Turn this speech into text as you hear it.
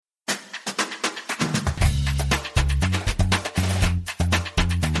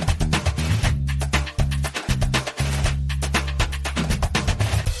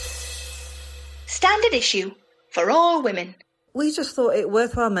Standard Issue for all women. We just thought it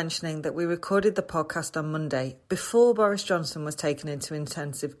worthwhile mentioning that we recorded the podcast on Monday, before Boris Johnson was taken into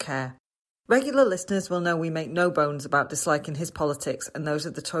intensive care. Regular listeners will know we make no bones about disliking his politics and those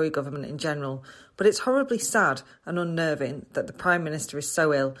of the Tory government in general, but it's horribly sad and unnerving that the Prime Minister is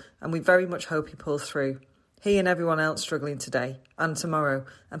so ill, and we very much hope he pulls through. He and everyone else struggling today, and tomorrow,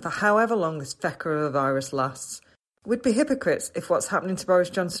 and for however long this fecker of a virus lasts. We'd be hypocrites if what's happening to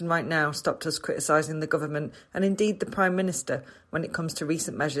Boris Johnson right now stopped us criticising the government and indeed the Prime Minister when it comes to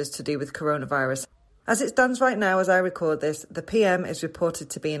recent measures to do with coronavirus. As it stands right now as I record this, the PM is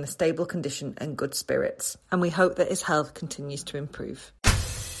reported to be in a stable condition and good spirits, and we hope that his health continues to improve.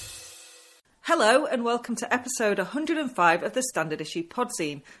 Hello and welcome to episode 105 of the Standard Issue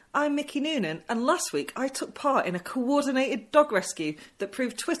Podzine. I'm Mickey Noonan, and last week I took part in a coordinated dog rescue that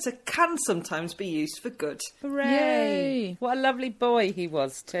proved Twitter can sometimes be used for good. Hooray! Yay. What a lovely boy he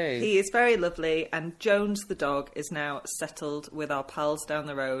was too. He is very lovely, and Jones the dog is now settled with our pals down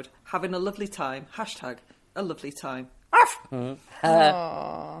the road, having a lovely time. Hashtag a lovely time.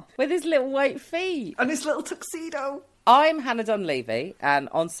 With his little white feet. And his little tuxedo. I'm Hannah Dunleavy, and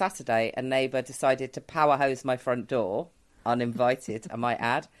on Saturday a neighbour decided to power hose my front door, uninvited I might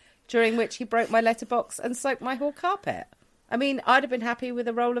add, during which he broke my letterbox and soaked my hall carpet. I mean, I'd have been happy with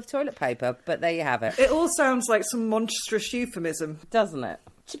a roll of toilet paper, but there you have it. It all sounds like some monstrous euphemism. Doesn't it?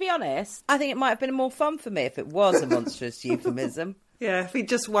 To be honest, I think it might have been more fun for me if it was a monstrous euphemism. Yeah, if he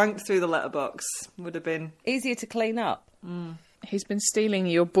just wanked through the letterbox, would have been easier to clean up. He's been stealing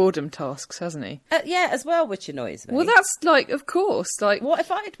your boredom tasks, hasn't he? Yeah, as well, which annoys me. Well, that's of course, What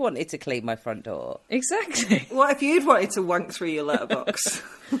if I'd wanted to clean my front door? Exactly. What if you'd wanted to wank through your letterbox?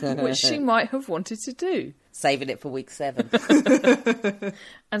 Which she might have wanted to do. Saving it for week 7.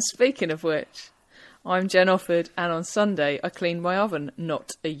 And speaking of which, I'm Jen Offord, and on Sunday I cleaned my oven,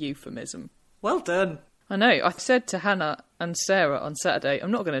 not a euphemism. Well done. I know, I said to Hannah and Sarah on Saturday,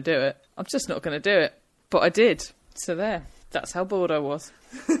 I'm not going to do it. I'm just not going to do it. But I did. So there. That's how bored I was.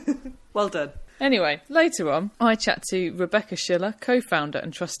 Well done. Anyway, later on, I chat to Rebecca Schiller, co-founder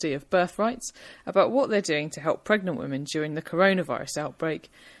and trustee of Birthrights, about what they're doing to help pregnant women during the coronavirus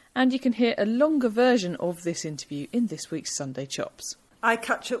outbreak, and you can hear a longer version of this interview in this week's Sunday Chops. I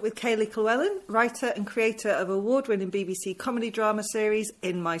catch up with Kayleigh Llewellyn, writer and creator of award-winning BBC comedy drama series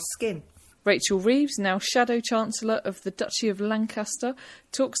In My Skin. Rachel Reeves, now Shadow Chancellor of the Duchy of Lancaster,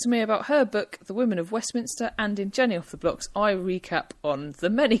 talks to me about her book, The Women of Westminster, and in Jenny Off the Blocks, I recap on the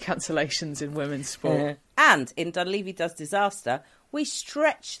many cancellations in women's sport. And in Dunleavy Does Disaster, we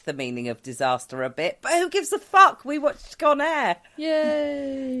stretched the meaning of disaster a bit, but who gives a fuck? We watched Con Air.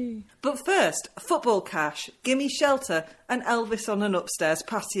 Yay! But first, football cash, gimme shelter, and Elvis on an upstairs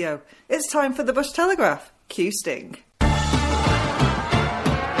patio. It's time for the Bush Telegraph. Cue Sting.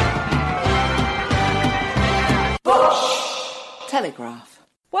 Telegraph.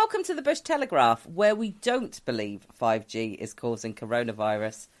 Welcome to the Bush Telegraph, where we don't believe 5G is causing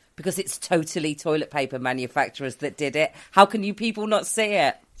coronavirus because it's totally toilet paper manufacturers that did it. How can you people not see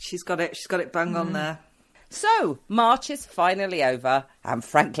it? She's got it bang on there. So, March is finally over, and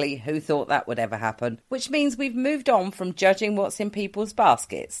frankly, who thought that would ever happen? Which means we've moved on from judging what's in people's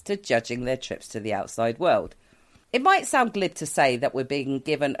baskets to judging their trips to the outside world. It might sound glib to say that we're being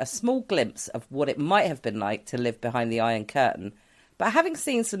given a small glimpse of what it might have been like to live behind the Iron Curtain, but having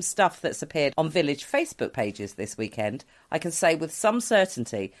seen some stuff that's appeared on Village Facebook pages this weekend, I can say with some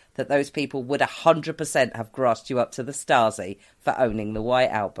certainty that those people would 100% have grassed you up to the Stasi for owning the White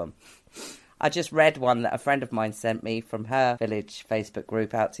Album. I just read one that a friend of mine sent me from her Village Facebook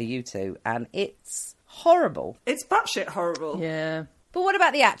group out to you two, and it's horrible. It's batshit horrible. Yeah. But what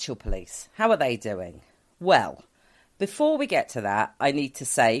about the actual police? How are they doing? Well, before we get to that, I need to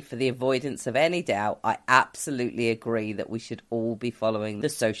say, for the avoidance of any doubt, I absolutely agree that we should all be following the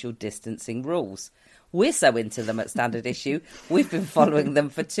social distancing rules. We're so into them at Standard Issue, we've been following them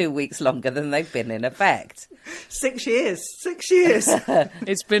for 2 weeks longer than they've been in effect. 6 years. 6 years.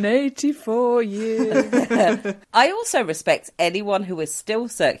 It's been 84 years. I also respect anyone who is still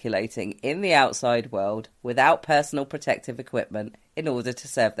circulating in the outside world without personal protective equipment in order to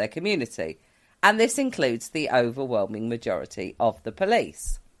serve their community. And this includes the overwhelming majority of the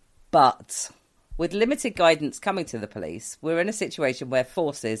police. But with limited guidance coming to the police, we're in a situation where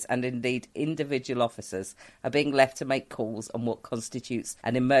forces and indeed individual officers are being left to make calls on what constitutes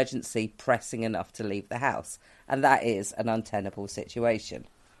an emergency pressing enough to leave the house. And that is an untenable situation.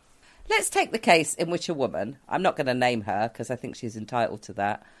 Let's take the case in which a woman, I'm not going to name her because I think she's entitled to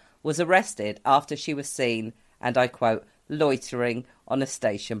that, was arrested after she was seen, and I quote, loitering on a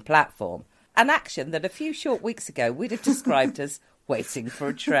station platform. An action that a few short weeks ago we'd have described as waiting for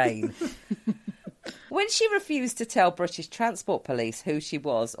a train. When she refused to tell British Transport Police who she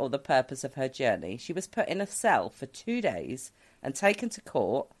was or the purpose of her journey, she was put in a cell for 2 days and taken to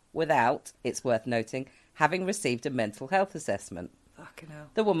court without, it's worth noting, having received a mental health assessment. Fucking hell.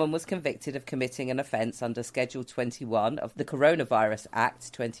 The woman was convicted of committing an offence under Schedule 21 of the Coronavirus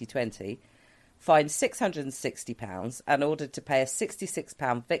Act 2020, fined £660 and ordered to pay a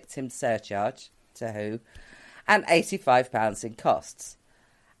 £66 victim surcharge to WHO and £85 in costs.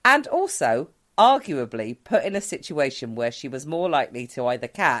 And also, arguably, put in a situation where she was more likely to either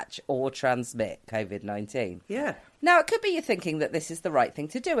catch or transmit COVID-19. Yeah. Now, it could be you're thinking that this is the right thing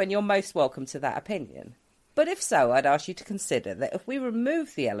to do, and you're most welcome to that opinion. But if so, I'd ask you to consider that if we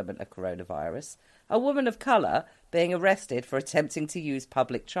remove the element of coronavirus, a woman of colour being arrested for attempting to use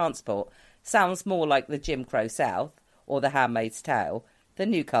public transport sounds more like the Jim Crow South or the Handmaid's Tale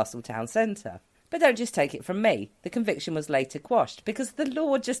than Newcastle Town Centre. But don't just take it from me. The conviction was later quashed because the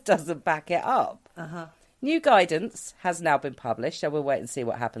law just doesn't back it up. New guidance has now been published, so we'll wait and see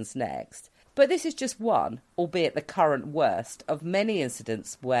what happens next. But this is just one, albeit the current worst, of many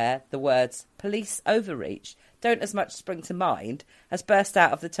incidents where the words police overreach don't as much spring to mind as burst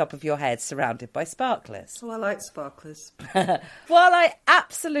out of the top of your head surrounded by sparklers. Oh, I like sparklers. While I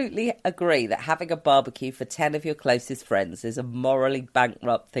absolutely agree that having a barbecue for 10 of your closest friends is a morally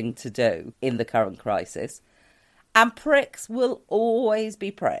bankrupt thing to do in the current crisis, and pricks will always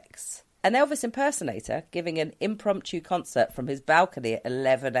be pricks. An Elvis impersonator giving an impromptu concert from his balcony at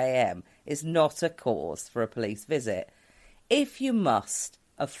 11 a.m. is not a cause for a police visit. If you must,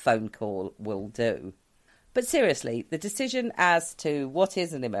 a phone call will do. But seriously, the decision as to what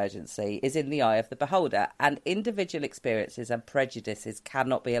is an emergency is in the eye of the beholder, and individual experiences and prejudices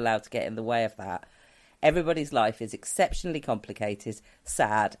cannot be allowed to get in the way of that. Everybody's life is exceptionally complicated,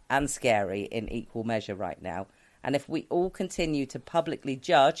 sad and scary in equal measure right now. And if we all continue to publicly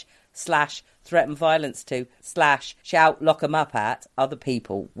judge / threaten violence to / shout lock 'em up at other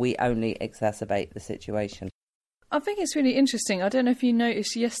people, we only exacerbate the situation. I think it's really interesting. I don't know if you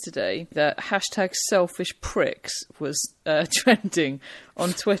noticed yesterday that hashtag selfish pricks was trending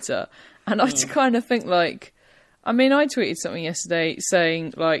on Twitter. And I kind of think like, I mean, I tweeted something yesterday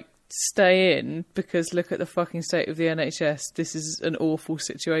saying like, stay in because look at the fucking state of the NHS. This is an awful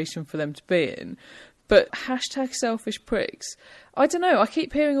situation for them to be in. But hashtag selfish pricks. I don't know. I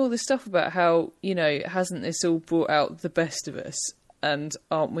keep hearing all this stuff about how, you know, hasn't this all brought out the best of us? And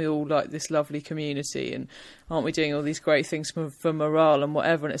aren't we all like this lovely community? And aren't we doing all these great things for morale and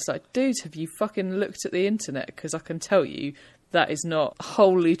whatever? And it's like, dude, have you fucking looked at the internet? Because I can tell you that is not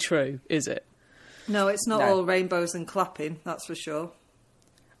wholly true, is it? No, it's not all rainbows and clapping, that's for sure.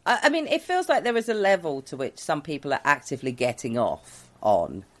 I mean, it feels like there is a level to which some people are actively getting off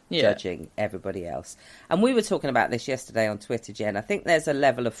on judging everybody else. And we were talking about this yesterday on Twitter, Jen. I think there's a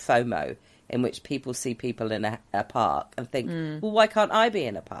level of FOMO in which people see people in a park and think, well, why can't I be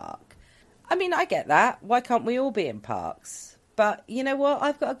in a park? I mean, I get that. Why can't we all be in parks? But you know what?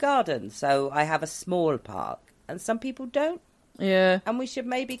 I've got a garden, so I have a small park. And some people don't. Yeah. And we should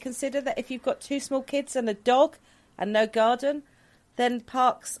maybe consider that if you've got 2 small kids and a dog and no garden, then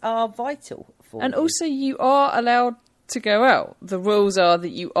parks are vital for you. And also you are allowed to go out. The rules are that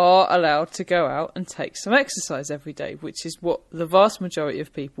you are allowed to go out and take some exercise every day, which is what the vast majority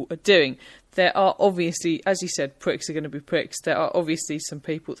of people are doing. There are obviously, as you said, pricks are going to be pricks. There are obviously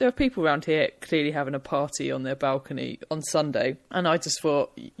there are people around here clearly having a party on their balcony on Sunday, and I just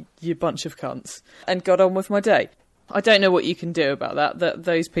thought, you bunch of cunts, and got on with my day. I don't know what you can do about that. That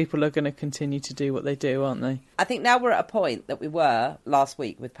those people are going to continue to do what they do, aren't they? I think now we're at a point that we were last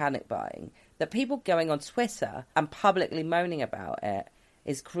week with panic buying, that people going on Twitter and publicly moaning about it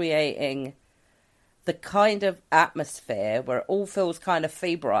is creating the kind of atmosphere where it all feels kind of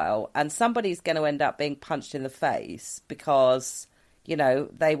febrile, and somebody's going to end up being punched in the face because, you know,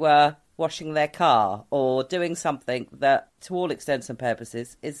 they were washing their car or doing something that, to all extents and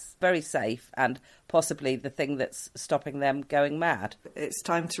purposes, is very safe and possibly the thing that's stopping them going mad. It's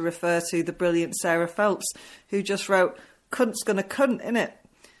time to refer to the brilliant Sarah Phelps, who just wrote, cunt's gonna cunt, innit?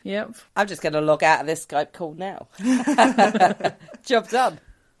 Yep. I'm just going to log out of this Skype call now. Job done.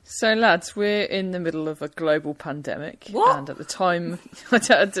 So, lads, we're in the middle of a global pandemic. What? And at the time,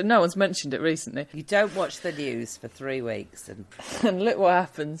 no one's mentioned it recently. You don't watch the news for 3 weeks. And look what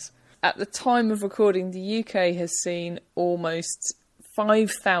happens. At the time of recording, the UK has seen almost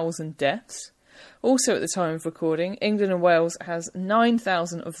 5,000 deaths. Also at the time of recording, England and Wales has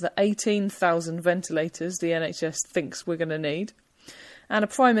 9,000 of the 18,000 ventilators the NHS thinks we're going to need. And a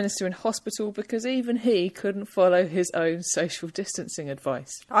Prime Minister in hospital because even he couldn't follow his own social distancing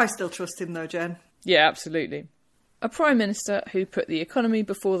advice. I still trust him though, Jen. Yeah, absolutely. A Prime Minister who put the economy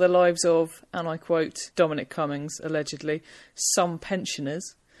before the lives of, and I quote, Dominic Cummings, allegedly, some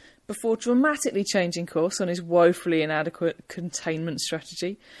pensioners, before dramatically changing course on his woefully inadequate containment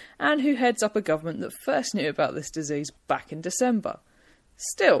strategy, and who heads up a government that first knew about this disease back in December.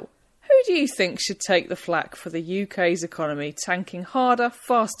 Still, who do you think should take the flak for the UK's economy tanking harder,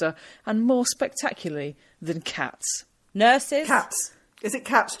 faster and more spectacularly than cats? Nurses? Cats. Is it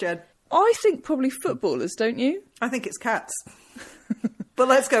cats, Jen? I think probably footballers, don't you? I think it's cats. But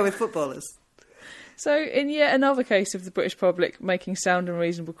let's go with footballers. So, in yet another case of the British public making sound and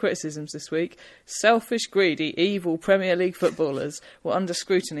reasonable criticisms this week, selfish, greedy, evil Premier League footballers were under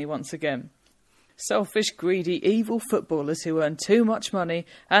scrutiny once again. Selfish, greedy, evil footballers who earn too much money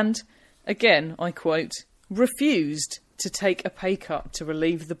and, again, I quote, refused to take a pay cut to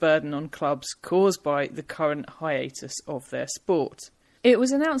relieve the burden on clubs caused by the current hiatus of their sport. It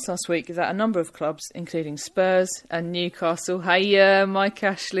was announced last week that a number of clubs, including Spurs and Newcastle, hey, Mike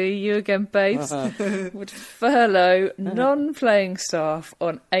Ashley, you again, babes, would furlough non-playing staff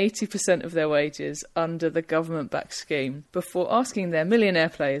on 80% of their wages under the government-backed scheme before asking their millionaire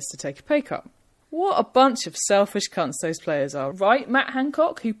players to take a pay cut. What a bunch of selfish cunts those players are, right, Matt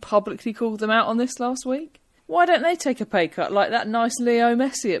Hancock, who publicly called them out on this last week? Why don't they take a pay cut like that nice Leo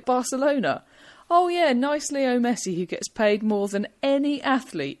Messi at Barcelona? Oh yeah, nice Leo Messi, who gets paid more than any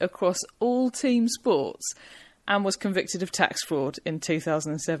athlete across all team sports and was convicted of tax fraud in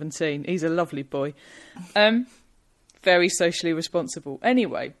 2017. He's a lovely boy. Very socially responsible.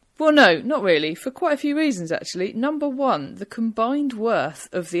 Anyway, well no, not really, for quite a few reasons actually. Number one, the combined worth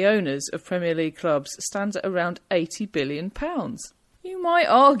of the owners of Premier League clubs stands at around £80 billion. You might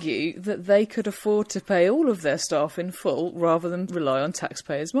argue that they could afford to pay all of their staff in full rather than rely on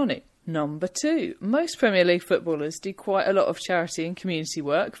taxpayers' money. Number two, most Premier League footballers do quite a lot of charity and community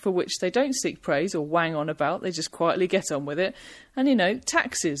work for which they don't seek praise or wang on about, they just quietly get on with it. And, you know,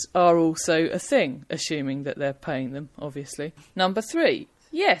 taxes are also a thing, assuming that they're paying them, obviously. Number three,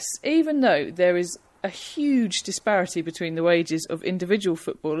 yes, even though there is a huge disparity between the wages of individual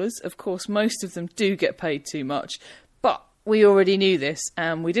footballers, of course most of them do get paid too much, but we already knew this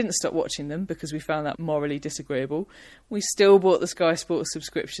and we didn't stop watching them because we found that morally disagreeable. We still bought the Sky Sports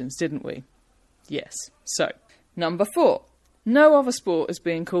subscriptions, didn't we? Yes. So, number four. No other sport is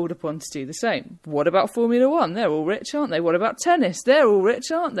being called upon to do the same. What about Formula One? They're all rich, aren't they? What about tennis? They're all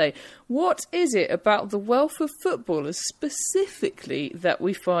rich, aren't they? What is it about the wealth of footballers specifically that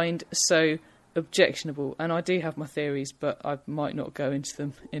we find so objectionable? And I do have my theories, but I might not go into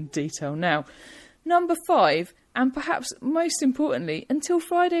them in detail now. Number five, and perhaps most importantly, until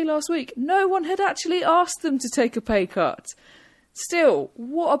Friday last week, no one had actually asked them to take a pay cut. Still,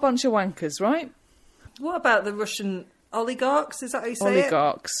 what a bunch of wankers, right? What about the Russian oligarchs? Is that how you say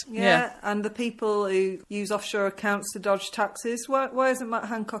Oligarchs, it? Yeah, and the people who use offshore accounts to dodge taxes. Why isn't Matt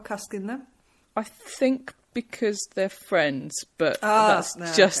Hancock asking them? I think because they're friends, but that's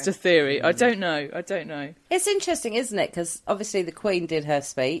just a theory. I don't know. It's interesting, isn't it? Because obviously the Queen did her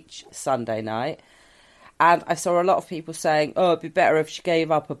speech Sunday night, and I saw a lot of people saying, oh, it'd be better if she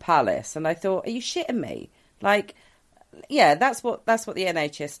gave up a palace. And I thought, are you shitting me? Like, yeah, that's what the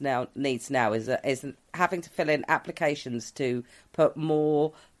NHS now needs now is having to fill in applications to put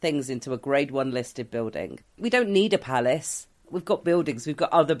more things into a Grade 1 listed building. We don't need a palace. We've got buildings. We've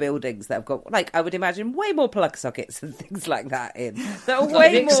got other buildings that have got, like, I would imagine, way more plug sockets and things like that in. That are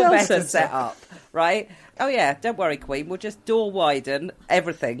way more better set up, right? Oh, yeah, don't worry, Queen. We'll just door widen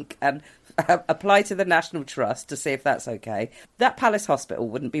everything and apply to the National Trust to see if that's okay. That Palace Hospital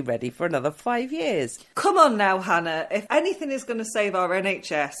wouldn't be ready for another 5 years. Come on now, Hannah. If anything is going to save our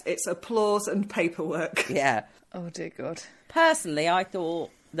NHS, it's applause and paperwork. Yeah. Oh, dear God. Personally, I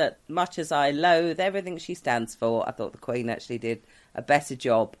thought that much as I loathe everything she stands for, I thought the Queen actually did a better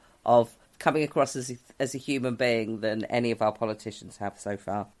job of coming across as a human being than any of our politicians have so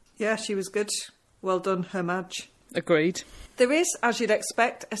far. Yeah, she was good. Well done, Her Madge. Agreed. There is, as you'd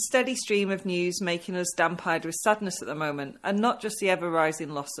expect, a steady stream of news making us damp-eyed with sadness at the moment, and not just the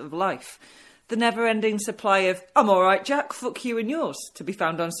ever-rising loss of life. The never-ending supply of, I'm all right, Jack, fuck you and yours, to be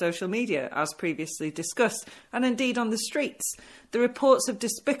found on social media, as previously discussed, and indeed on the streets. The reports of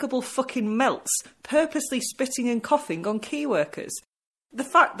despicable fucking melts purposely spitting and coughing on key workers. The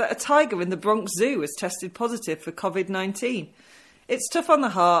fact that a tiger in the Bronx Zoo has tested positive for COVID-19. It's tough on the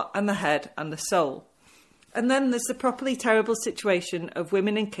heart and the head and the soul. And then there's the properly terrible situation of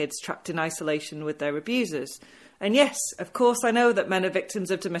women and kids trapped in isolation with their abusers. And yes, of course I know that men are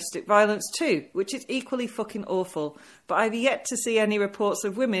victims of domestic violence too, which is equally fucking awful. But I've yet to see any reports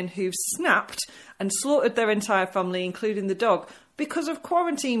of women who've snapped and slaughtered their entire family, including the dog, because of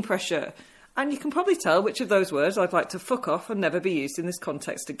quarantine pressure. And you can probably tell which of those words I'd like to fuck off and never be used in this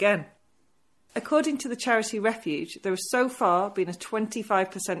context again. According to the charity Refuge, there has so far been a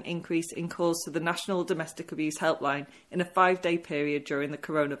 25% increase in calls to the National Domestic Abuse Helpline in a 5-day period during the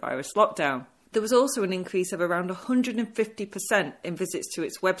coronavirus lockdown. There was also an increase of around 150% in visits to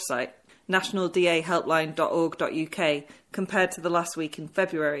its website, nationaldahelpline.org.uk, compared to the last week in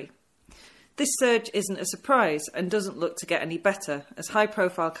February. This surge isn't a surprise and doesn't look to get any better, as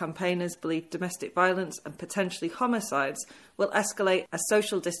high-profile campaigners believe domestic violence and potentially homicides will escalate as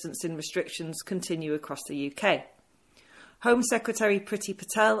social distancing restrictions continue across the UK. Home Secretary Priti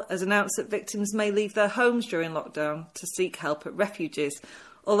Patel has announced that victims may leave their homes during lockdown to seek help at refuges,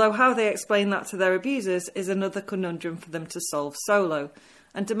 although how they explain that to their abusers is another conundrum for them to solve solo.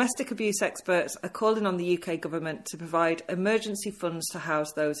 And domestic abuse experts are calling on the UK government to provide emergency funds to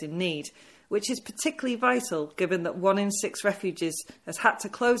house those in need, which is particularly vital given that 1 in 6 refuges has had to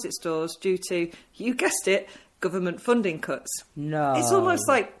close its doors due to, you guessed it, government funding cuts. No. It's almost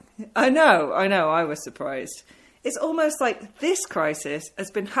like... I know, I was surprised. It's almost like this crisis has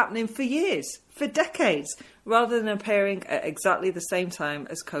been happening for years, for decades, rather than appearing at exactly the same time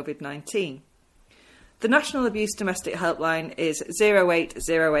as COVID-19. The National Abuse Domestic Helpline is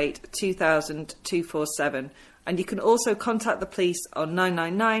 0808 2000 247, and you can also contact the police on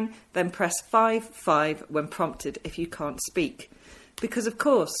 999, then press 55 when prompted if you can't speak. Because, of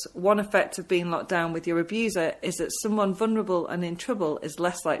course, one effect of being locked down with your abuser is that someone vulnerable and in trouble is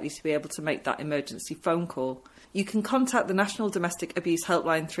less likely to be able to make that emergency phone call. You can contact the National Domestic Abuse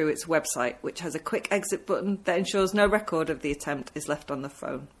Helpline through its website, which has a quick exit button that ensures no record of the attempt is left on the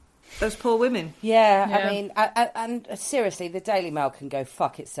phone. Those poor women. Yeah. I mean, and seriously, the Daily Mail can go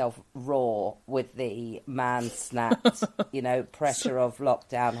fuck itself raw with the man-snapped, pressure of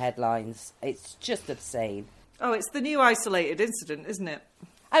lockdown headlines. It's just obscene. Oh, it's the new isolated incident, isn't it?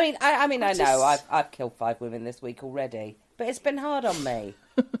 I know I've killed 5 women this week already, but it's been hard on me.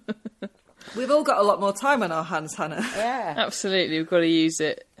 We've all got a lot more time on our hands, Hannah. Yeah. Absolutely, we've got to use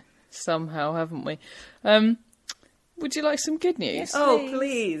it somehow, haven't we? Would you like some good news? Yes, oh,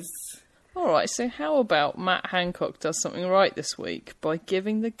 please. All right, so how about Matt Hancock does something right this week by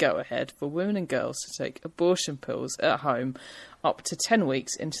giving the go-ahead for women and girls to take abortion pills at home up to 10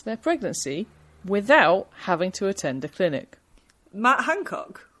 weeks into their pregnancy without having to attend a clinic. Matt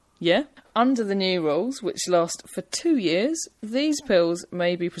Hancock? Yeah. Under the new rules, which last for 2 years, these pills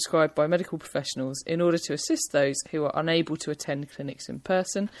may be prescribed by medical professionals in order to assist those who are unable to attend clinics in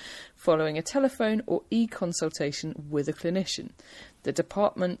person, following a telephone or e-consultation with a clinician. The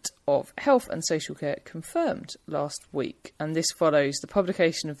Department of Health and Social Care confirmed last week, and this follows the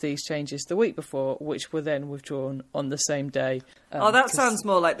publication of these changes the week before, which were then withdrawn on the same day. That sounds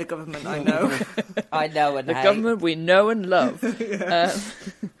more like the government I know. I know and the hate. government we know and love.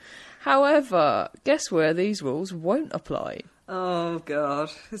 However, guess where these rules won't apply? Oh,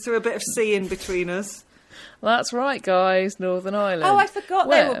 God. Is there a bit of sea in between us? That's right, guys, Northern Ireland. Oh, I forgot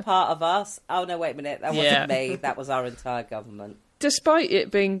they Where? were part of us. Oh, no, wait a minute. That wasn't me. That was our entire government. Despite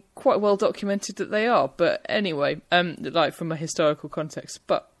it being quite well documented that they are, but anyway, like from a historical context,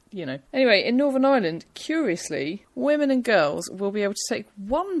 but, Anyway, in Northern Ireland, curiously, women and girls will be able to take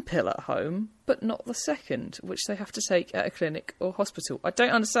 1 pill at home, but not the second, which they have to take at a clinic or hospital. I don't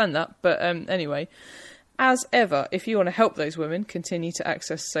understand that, but anyway. As ever, if you want to help those women continue to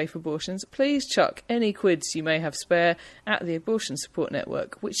access safe abortions, please chuck any quids you may have spare at the Abortion Support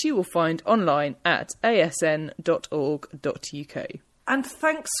Network, which you will find online at asn.org.uk. And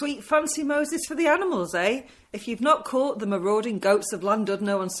thanks, sweet Fancy Moses, for the animals, eh? If you've not caught the marauding goats of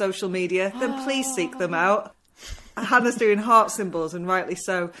Llandudno on social media, then please seek them out. Hannah's doing heart symbols, and rightly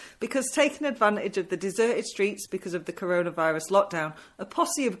so, because taking advantage of the deserted streets because of the coronavirus lockdown, a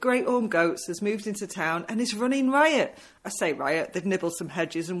posse of Great Orme goats has moved into town and is running riot. I say riot, they've nibbled some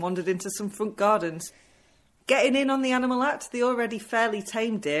hedges and wandered into some front gardens. Getting in on the Animal Act, the already fairly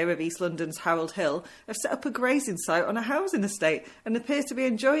tame deer of East London's Harold Hill have set up a grazing site on a housing estate and appear to be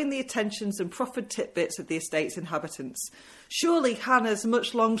enjoying the attentions and proffered tidbits of the estate's inhabitants. Surely Hannah's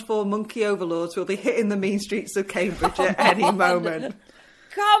much-longed-for monkey overlords will be hitting the mean streets of Cambridge at any moment.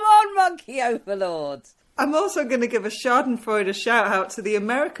 Come on, monkey overlords! I'm also going to give a schadenfreude shout-out to the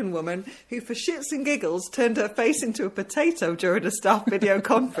American woman who, for shits and giggles, turned her face into a potato during a staff video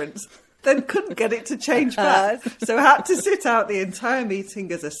conference. Then couldn't get it to change back, so had to sit out the entire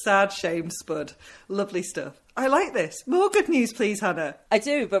meeting as a sad shame spud. Lovely stuff. I like this. More good news, please, Hannah. I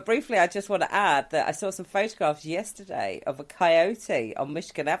do, but briefly I just want to add that I saw some photographs yesterday of a coyote on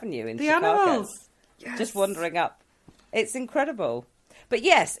Michigan Avenue in Chicago. Animals. Yes. Just wandering up. It's incredible. But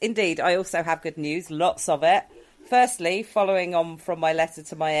yes, indeed, I also have good news, lots of it. Firstly, following on from my letter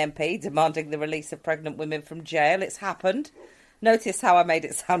to my MP demanding the release of pregnant women from jail, it's happened. Notice how I made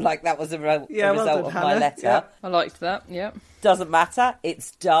it sound like that was a result of my letter. Yeah, I liked that, yeah. Doesn't matter,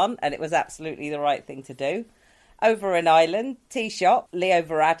 it's done, and it was absolutely the right thing to do. Over in Ireland, Taoiseach Leo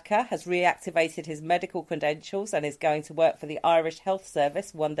Varadkar has reactivated his medical credentials and is going to work for the Irish Health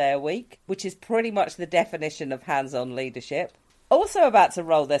Service 1 day a week, which is pretty much the definition of hands-on leadership. Also about to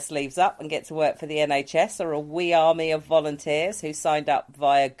roll their sleeves up and get to work for the NHS are a wee army of volunteers who signed up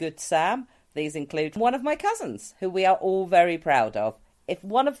via Good Sam. These include one of my cousins, who we are all very proud of. If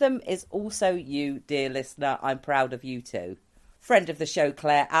one of them is also you, dear listener, I'm proud of you too. Friend of the show,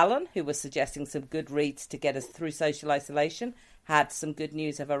 Claire Allen, who was suggesting some good reads to get us through social isolation, had some good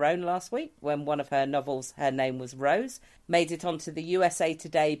news of her own last week when one of her novels, Her Name Was Rose, made it onto the USA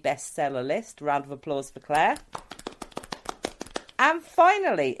Today bestseller list. Round of applause for Claire. And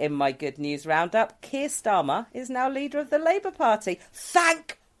finally, in my good news roundup, Keir Starmer is now leader of the Labour Party.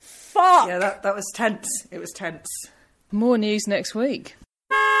 Thank fuck! Yeah, that was tense. It was tense. More news next week.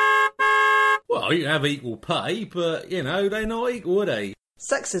 Well, you have equal pay, but, they're not equal, are they?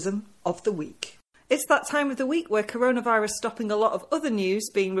 Sexism of the week. It's that time of the week where coronavirus stopping a lot of other news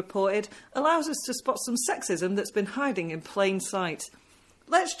being reported allows us to spot some sexism that's been hiding in plain sight.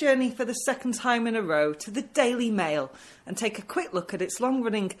 Let's journey for the second time in a row to the Daily Mail and take a quick look at its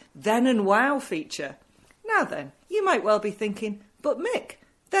long-running Then and Wow feature. Now then, you might well be thinking, but Mick,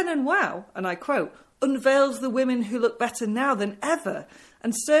 Then and Wow, and I quote, unveils the women who look better now than ever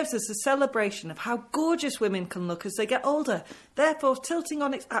and serves as a celebration of how gorgeous women can look as they get older, therefore tilting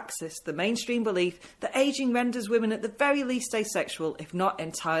on its axis the mainstream belief that ageing renders women at the very least asexual, if not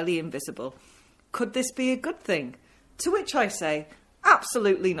entirely invisible. Could this be a good thing? To which I say,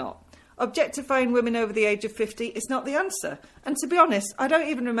 absolutely not. Objectifying women over the age of 50 is not the answer. And to be honest, I don't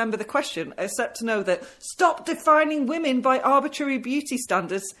even remember the question, except to know that stop defining women by arbitrary beauty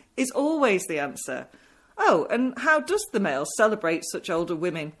standards is always the answer. Oh, and how does the Mail celebrate such older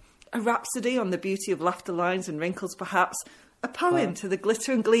women? A rhapsody on the beauty of laughter lines and wrinkles, perhaps? A poem to the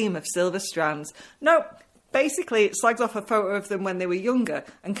glitter and gleam of silver strands? No, basically it slags off a photo of them when they were younger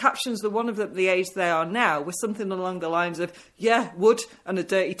and captions the one of them the age they are now with something along the lines of, yeah, wood, and a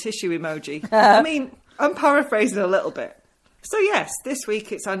dirty tissue emoji. I mean, I'm paraphrasing a little bit. So yes, this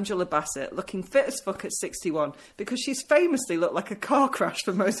week it's Angela Bassett, looking fit as fuck at 61, because she's famously looked like a car crash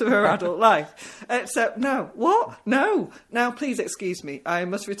for most of her adult life. Except, no. What? No. Now, please excuse me. I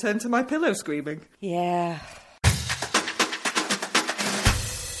must return to my pillow screaming. Yeah.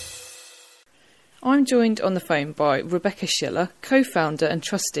 I'm joined on the phone by Rebecca Schiller, co-founder and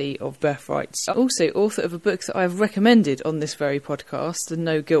trustee of Birthrights, also author of a book that I have recommended on this very podcast, The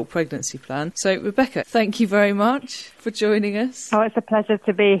No Guilt Pregnancy Plan. So, Rebecca, thank you very much for joining us. Oh, it's a pleasure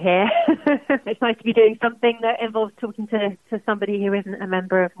to be here. It's nice to be doing something that involves talking to somebody who isn't a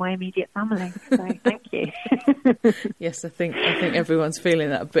member of my immediate family. So, thank you. Yes, I think everyone's feeling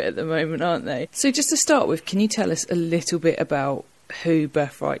that a bit at the moment, aren't they? So, just to start with, can you tell us a little bit about who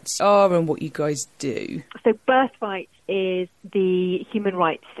Birthrights are and what you guys do? So Birthrights is the human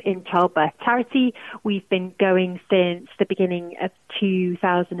rights in childbirth charity. We've been going since the beginning of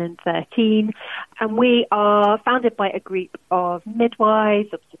 2013, and we are founded by a group of midwives,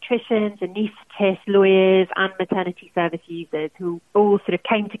 obstetricians, anaesthetists, lawyers and maternity service users who all sort of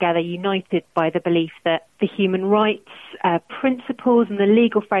came together united by the belief that the human rights principles and the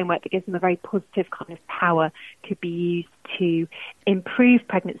legal framework that gives them a very positive kind of power could be used to improve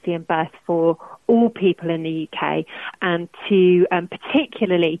pregnancy and birth for all people in the UK, and to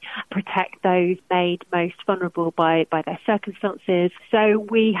particularly protect those made most vulnerable by their circumstances. So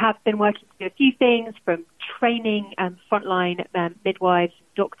we have been working to do a few things, from training frontline midwives,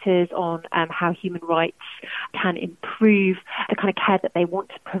 doctors on how human rights can improve the kind of care that they want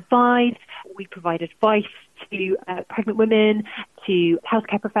to provide. We provide advice to pregnant women, to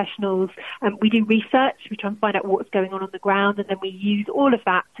healthcare professionals. We do research. We try and find out what's going on the ground, and then we use all of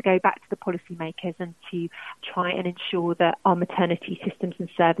that to go back to the policymakers and to try and ensure that our maternity systems and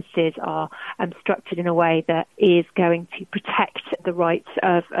services are structured in a way that is going to protect the rights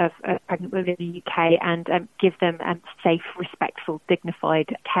of pregnant women in the UK and give them safe, respectful,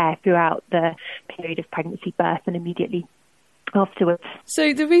 dignified care throughout the period of pregnancy, birth and immediately afterwards.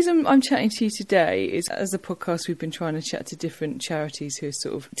 So the reason I'm chatting to you today is, as a podcast, we've been trying to chat to different charities who are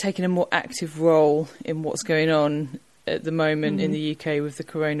sort of taking a more active role in what's going on at the moment in the UK with the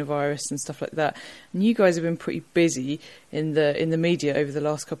coronavirus and stuff like that. And you guys have been pretty busy in the media over the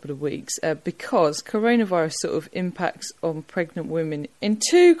last couple of weeks because coronavirus sort of impacts on pregnant women in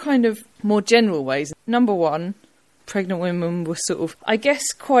two kind of more general ways. Number one, pregnant women were sort of, I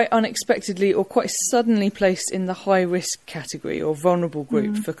guess, quite unexpectedly or quite suddenly placed in the high-risk category or vulnerable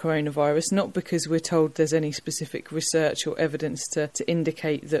group for coronavirus, not because we're told there's any specific research or evidence to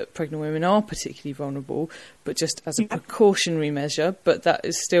indicate that pregnant women are particularly vulnerable, but just as a precautionary measure. But that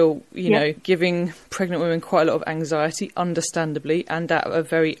is still, you know, giving pregnant women quite a lot of anxiety, understandably, and at a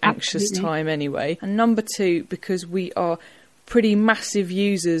very anxious time anyway. And number two, because we are pretty massive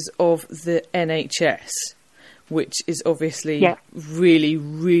users of the NHS, which is obviously really,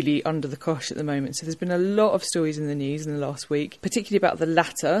 really under the cosh at the moment. So there's been a lot of stories in the news in the last week, particularly about the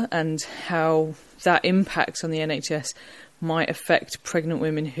latter and how that impacts on the NHS might affect pregnant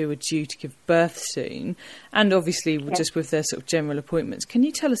women who are due to give birth soon, and obviously just with their sort of general appointments. Can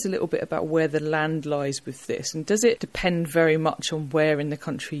you tell us a little bit about where the land lies with this, and does it depend very much on where in the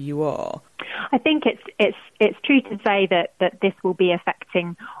country you are? I think it's true to say that this will be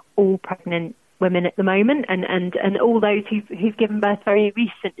affecting all pregnant women at the moment, and all those who've given birth very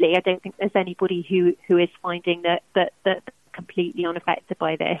recently. I don't think there's anybody who is finding that completely unaffected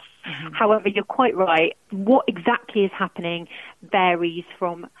by this. However, you're quite right. What exactly is happening varies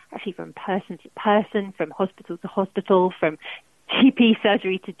from person to person, from hospital to hospital, from GP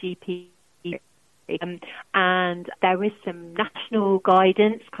surgery to GP. And there is some national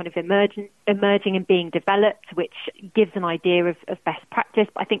guidance kind of emerging and being developed, which gives an idea of best practice.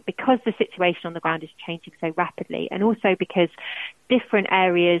 But I think because the situation on the ground is changing so rapidly, and also because different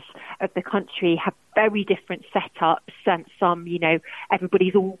areas of the country have very different setups, and some, you know,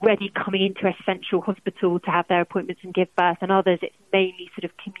 everybody's already coming into a central hospital to have their appointments and give birth, and others it's mainly sort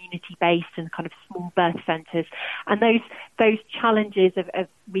of community-based and kind of small birth centres. And those challenges of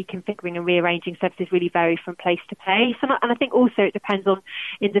reconfiguring and rearranging services really vary from place to place. And I think also it depends on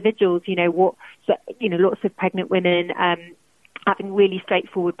individuals, you know, lots of pregnant women having really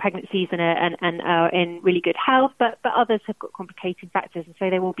straightforward pregnancies and are in really good health, but others have got complicating factors, and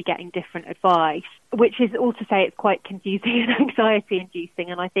so they will be getting different advice, which is all to say it's quite confusing and anxiety-inducing.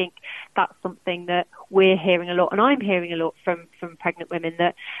 And I think that's something that we're hearing a lot, and I'm hearing a lot from pregnant women,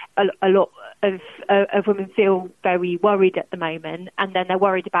 that a lot of women feel very worried at the moment, and then they're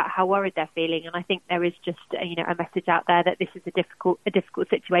worried about how worried they're feeling. And I think there is just a message out there that this is a difficult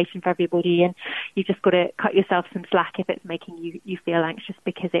situation for everybody, and you've just got to cut yourself some slack if it's making you feel anxious,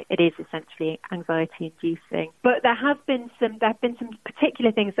 because it is essentially anxiety inducing. But there have been some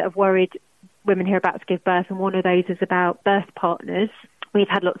particular things that have worried women who are about to give birth, and one of those is about birth partners. We've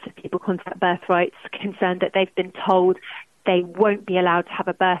had lots of people contact Birthrights concerned that they've been told they won't be allowed to have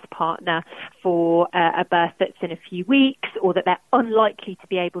a birth partner for a birth that's in a few weeks, or that they're unlikely to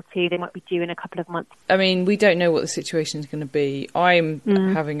be able to. They might be due in a couple of months. I mean, we don't know what the situation is going to be. I'm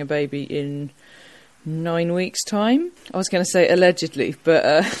having a baby in 9 weeks' time. I was going to say allegedly, but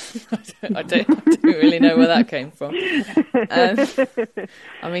I don't really know where that came from.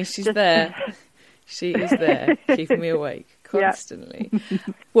 I mean, she's there. She is there, keeping me awake constantly.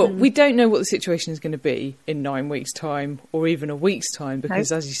 Well, we don't know what the situation is going to be in 9 weeks' time, or even a week's time,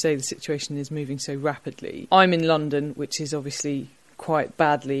 because as you say, the situation is moving so rapidly. I'm in London, which is obviously quite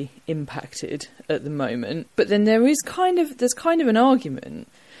badly impacted at the moment. But then there's kind of an argument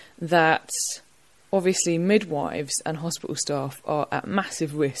that obviously midwives and hospital staff are at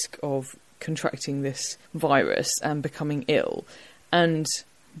massive risk of contracting this virus and becoming ill. And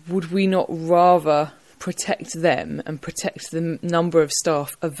would we not rather protect them and protect the number of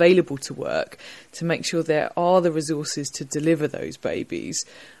staff available to work to make sure there are the resources to deliver those babies,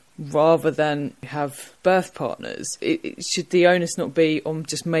 rather than have birth partners? Should the onus not be on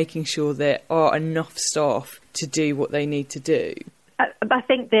just making sure there are enough staff to do what they need to do? I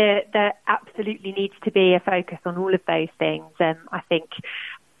think there absolutely needs to be a focus on all of those things. I think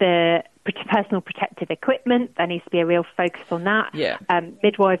the personal protective equipment, there needs to be a real focus on that. Yeah.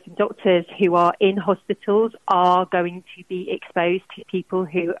 Midwives and doctors who are in hospitals are going to be exposed to people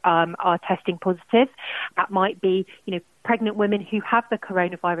who are testing positive. That might be, pregnant women who have the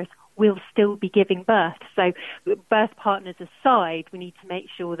coronavirus will still be giving birth. So birth partners aside, we need to make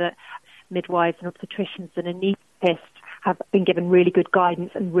sure that midwives and obstetricians and anaesthetists have been given really good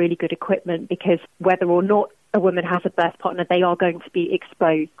guidance and really good equipment, because whether or not a woman has a birth partner, they are going to be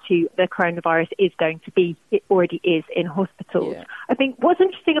exposed to the coronavirus. It already is in hospitals. Yeah. I think what's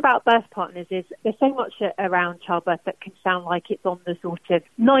interesting about birth partners is there's so much around childbirth that can sound like it's on the sort of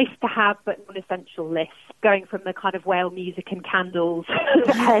nice to have but non-essential list, going from the kind of whale music and candles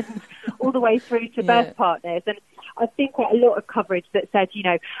and all the way through to birth partners. And I've seen quite a lot of coverage that said,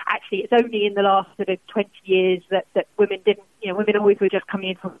 actually it's only in the last sort of 20 years that women didn't, women always were just coming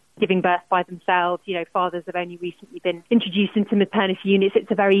in from giving birth by themselves. Fathers have only recently been introduced into maternity units.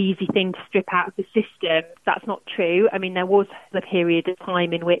 It's a very easy thing to strip out of the system. That's not true. I mean, there was a period of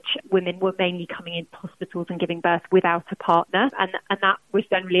time in which women were mainly coming into hospitals and giving birth without a partner. And that was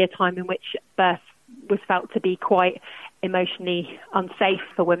generally a time in which birth was felt to be quite emotionally unsafe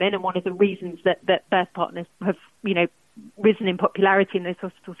for women. And one of the reasons that birth partners have, risen in popularity in those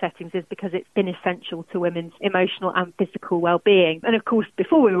hospital settings is because it's been essential to women's emotional and physical well-being. And of course,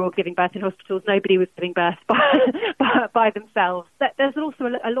 before we were all giving birth in hospitals, nobody was giving birth by themselves. There's also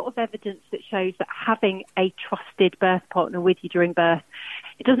a lot of evidence that shows that having a trusted birth partner with you during birth,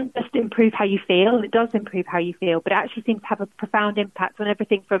 it doesn't just improve how you feel, it does improve how you feel, but it actually seems to have a profound impact on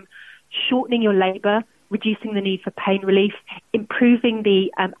everything from shortening your labour, reducing the need for pain relief, improving the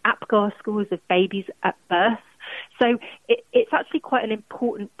APGAR scores of babies at birth. So it's actually quite an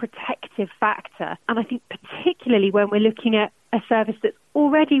important protective factor. And I think particularly when we're looking at a service that's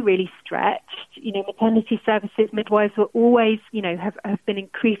already really stretched, maternity services, midwives were always, have been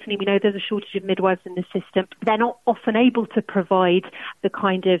increasingly, we know there's a shortage of midwives in the system. They're not often able to provide the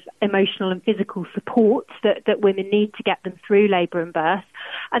kind of emotional and physical support that women need to get them through labour and birth.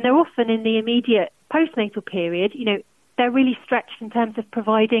 And they're often in the immediate postnatal period, they're really stretched in terms of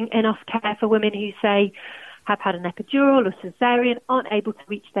providing enough care for women who say, have had an epidural or cesarean, aren't able to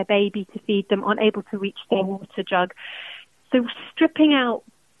reach their baby to feed them, aren't able to reach their water jug. So stripping out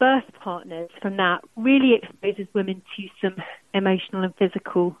birth partners from that really exposes women to some emotional and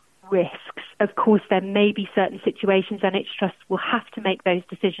physical risks. Of course, there may be certain situations, NHS Trust will have to make those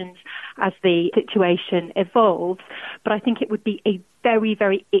decisions as the situation evolves, but I think it would be a very,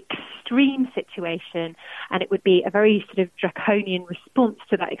 very extreme situation, and it would be a very sort of draconian response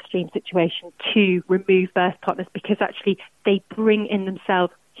to that extreme situation to remove birth partners, because actually they bring in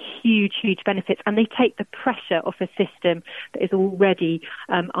themselves huge benefits, and they take the pressure off a system that is already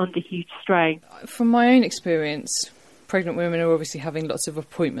under huge strain. From my own experience, pregnant women are obviously having lots of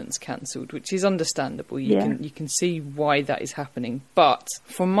appointments cancelled, which is understandable. You can see why that is happening. But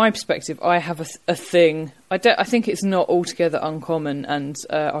from my perspective, I have a thing. I think it's not altogether uncommon, and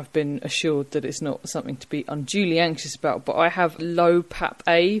I've been assured that it's not something to be unduly anxious about, but I have low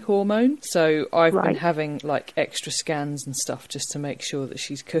PAP-A hormone, so I've been having like extra scans and stuff just to make sure that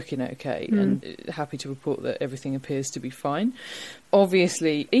she's cooking okay, and happy to report that everything appears to be fine.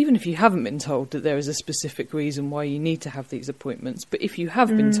 Obviously, even if you haven't been told that there is a specific reason why you need to have these appointments, but if you have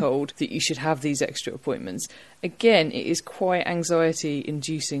been told that you should have these extra appointments, again, it is quite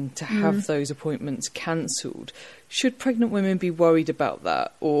anxiety-inducing to have those appointments cancelled. Should pregnant women be worried about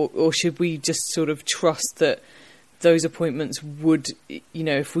that, or should we just sort of trust that those appointments would,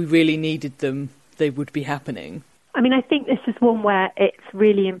 if we really needed them, they would be happening? I mean, I think this is one where it's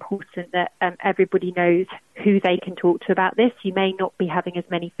really important that everybody knows who they can talk to about this. You may not be having as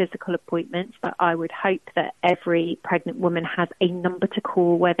many physical appointments, but I would hope that every pregnant woman has a number to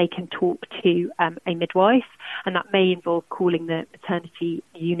call where they can talk to a midwife, and that may involve calling the maternity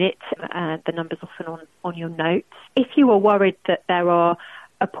unit. The number's often on your notes. If you are worried that there are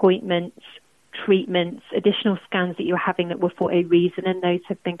appointments, treatments, additional scans that you're having that were for a reason and those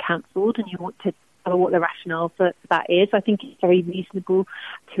have been cancelled, and you want to know what the rationale for that is, I think it's very reasonable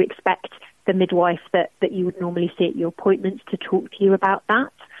to expect the midwife that you would normally see at your appointments to talk to you about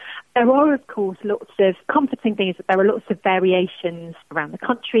that. There are, of course, lots of comforting things, that there are lots of variations around the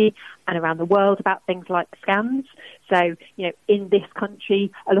country and around the world about things like scans. So, in this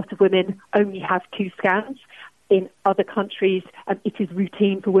country, a lot of women only have 2 scans. In other countries, it is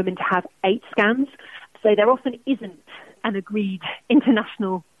routine for women to have 8 scans. So there often isn't an agreed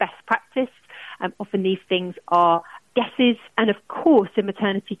international best practice. Often these things are guesses. And of course, in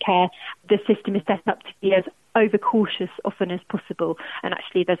maternity care, the system is set up to be as overcautious often as possible. And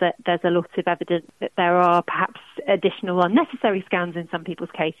actually, there's a lot of evidence that there are perhaps additional unnecessary scans in some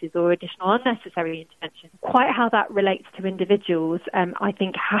people's cases, or additional unnecessary interventions. Quite how that relates to individuals, I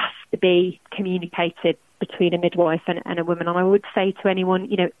think, has to be communicated between a midwife and a woman. And I would say to anyone,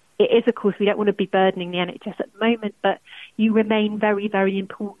 it is, of course, we don't want to be burdening the NHS at the moment, but you remain very, very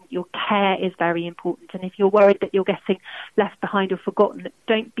important. Your care is very important. And if you're worried that you're getting left behind or forgotten,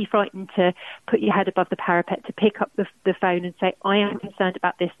 don't be frightened to put your head above the parapet, to pick up the phone and say, I am concerned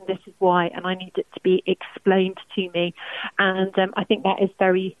about this and this is why, and I need it to be explained to me. And I think that is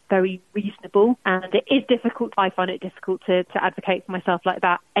very, very reasonable. And it is difficult. I find it difficult to advocate for myself like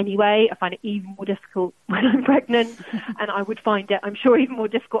that anyway. I find it even more difficult when I'm pregnant, and I would find it, I'm sure, even more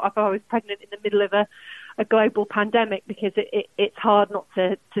difficult if I was pregnant in the middle of a a global pandemic, because it's hard not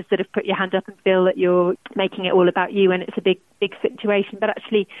to sort of put your hand up and feel that you're making it all about you, and it's a big situation. But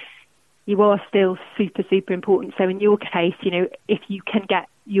actually, you are still super, super important. So in your case, if you can get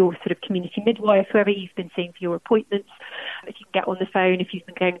your sort of community midwife, whoever you've been seeing for your appointments, if you can get on the phone, if you've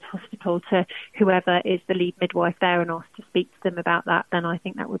been going to hospital, to whoever is the lead midwife there and ask to speak to them about that, then I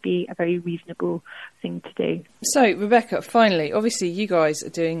think that would be a very reasonable thing to do. So, Rebecca, finally, obviously you guys are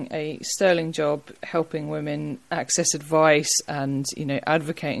doing a sterling job helping women access advice and,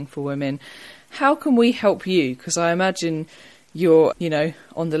 advocating for women. How can we help you? Because I imagine you're,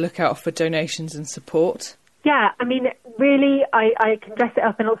 on the lookout for donations and support. Yeah, I mean, really, I can dress it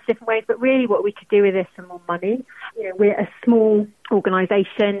up in lots of different ways, but really what we could do with this is some more money. We're a small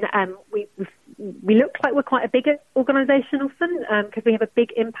organisation, and we look like we're quite a big organisation often, because we have a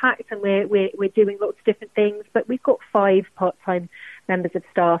big impact and we're doing lots of different things. But we've got 5 part-time members of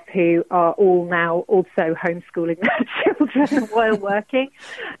staff who are all now also homeschooling their children while working,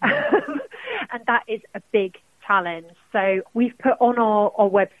 and that is a big challenge. So we've put on our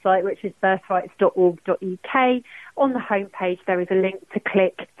website, which is birthrights.org.uk, on the homepage there is a link to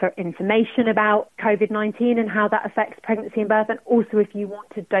click for information about COVID-19 and how that affects pregnancy and birth. And also, if you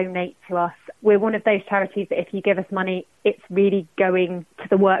want to donate to us, we're one of those charities that if you give us money, it's really going to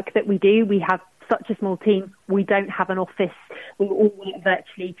the work that we do. We have such a small team. We don't have an office. We all work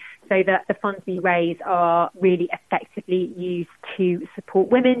virtually, so that the funds we raise are really effectively used to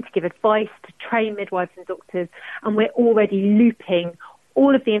support women, to give advice, to train midwives and doctors. And we're already looping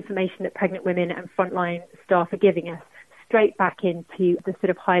all of the information that pregnant women and frontline staff are giving us straight back into the sort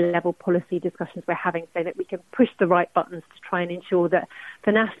of high-level policy discussions we're having, so that we can push the right buttons to try and ensure that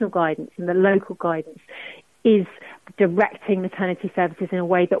the national guidance and the local guidance is directing maternity services in a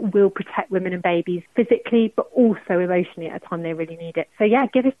way that will protect women and babies physically, but also emotionally at a time they really need it. So yeah,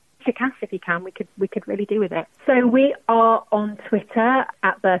 give us a cash if you can. We could really do with it. So we are on Twitter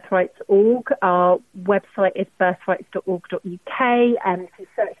at birthrights.org. Our website is birthrights.org.uk, and if you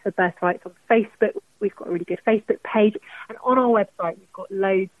search for Birthrights on Facebook, we've got a really good Facebook page. And on our website, we've got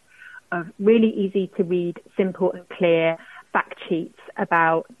loads of really easy to read, simple and clear fact sheets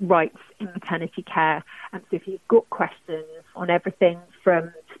about rights in maternity care. And so if you've got questions on everything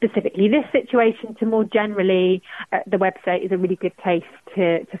from specifically this situation to more generally, the website is a really good place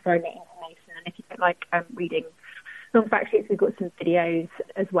to find that information. And if you don't like reading long fact sheets, we've got some videos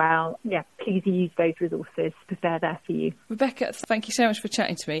as well. Yeah, please use those resources because they're there for you. Rebecca, thank you so much for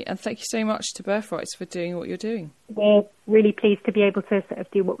chatting to me, and thank you so much to Birthrights for doing what you're doing. We're really pleased to be able to sort of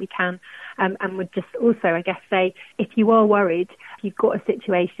do what we can, and would just also, I guess, say, if you are worried, if you've got a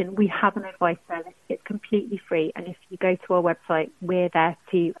situation, we have an advice service. It's completely free, and if you go to our website, we're there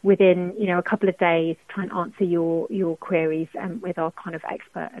to, within a couple of days, try and answer your queries with our kind of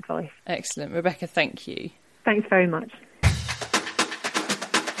expert advice. Excellent. Rebecca, thank you. Thanks very much.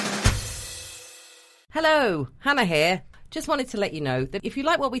 Hello, Hannah here. Just wanted to let you know that if you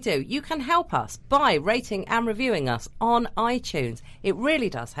like what we do, you can help us by rating and reviewing us on iTunes. It really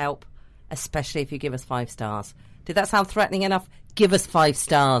does help, especially if you give us 5 stars. Did that sound threatening enough? Give us 5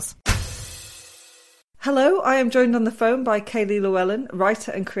 stars. Hello, I am joined on the phone by Kaylee Llewellyn,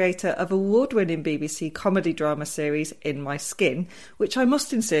 writer and creator of award-winning BBC comedy drama series In My Skin, which I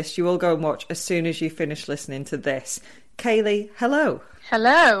must insist you all go and watch as soon as you finish listening to this. Kaylee, hello.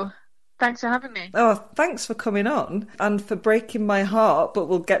 Hello. Thanks for having me. Oh, thanks for coming on and for breaking my heart, but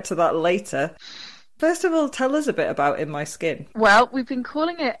we'll get to that later. First of all, tell us a bit about In My Skin. Well, we've been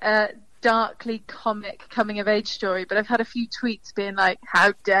calling it a darkly comic coming-of-age story, but I've had a few tweets being like,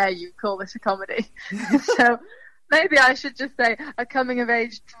 how dare you call this a comedy? So maybe I should just say a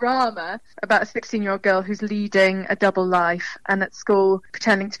coming-of-age drama about a 16-year-old girl who's leading a double life and at school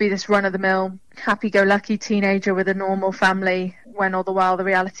pretending to be this run-of-the-mill, happy-go-lucky teenager with a normal family, when all the while the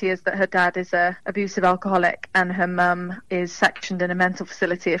reality is that her dad is a abusive alcoholic and her mum is sectioned in a mental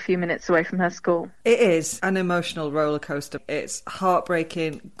facility a few minutes away from her school. It is an emotional roller coaster. It's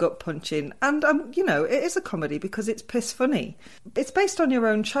heartbreaking, gut-punching, and, it is a comedy because it's piss funny. It's based on your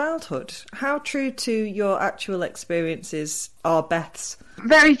own childhood. How true to your actual experiences are Beth's?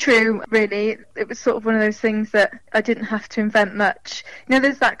 Very true, really. It was sort of one of those things that I didn't have to invent much.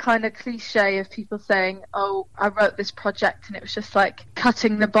 There's that kind of cliche of people saying, oh, I wrote this project and it was just like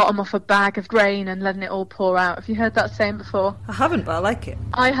cutting the bottom off a bag of grain and letting it all pour out. Have you heard that saying before? I haven't, but I like it.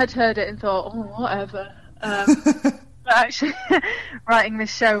 I had heard it and thought, oh, whatever. But actually, writing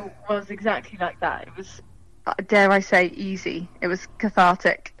this show was exactly like that. It was, dare I say, easy. It was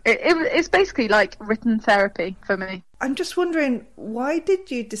cathartic. It's basically like written therapy for me. I'm just wondering, why did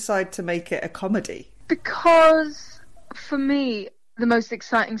you decide to make it a comedy? Because for me, the most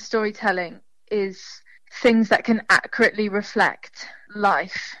exciting storytelling is things that can accurately reflect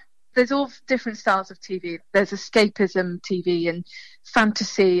life. There's all different styles of TV. There's escapism TV and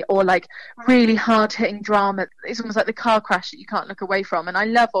fantasy, or like really hard-hitting drama. It's almost like the car crash that you can't look away from. And I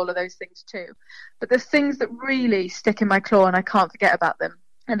love all of those things too. But there's things that really stick in my claw and I can't forget about them.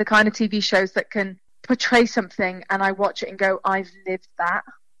 And the kind of TV shows that can portray something and I watch it and go, I've lived that,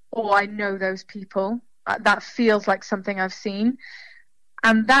 or I know those people. That feels like something I've seen.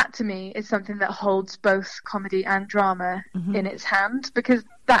 And that, to me, is something that holds both comedy and drama in its hand, because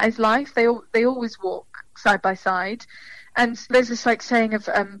that is life. They always walk side by side. And there's this like saying of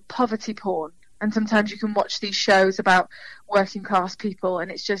poverty porn. And sometimes you can watch these shows about working class people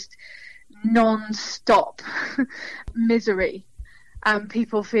and it's just non-stop misery. And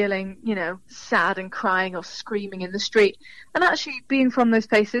people feeling, you know, sad and crying or screaming in the street. And actually being from those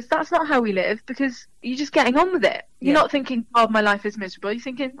places, that's not how we live, because you're just getting on with it. You're not thinking, oh, my life is miserable. You're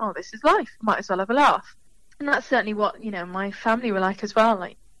thinking, oh, this is life. Might as well have a laugh. And that's certainly what, you know, my family were like as well.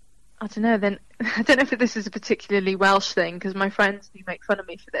 Like, I don't know, then I don't know if this is a particularly Welsh thing, because my friends do make fun of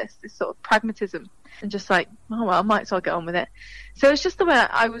me for this sort of pragmatism. And just like, oh, well, I might as well get on with it. So it's just the way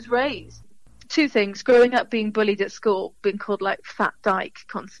I was raised. Two things. Growing up being bullied at school, being called like fat dyke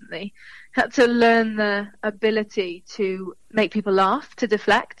constantly, had to learn the ability to make people laugh, to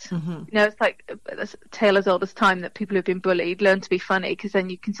deflect. You know, it's like a tale as old as time that people who've been bullied learn to be funny, because then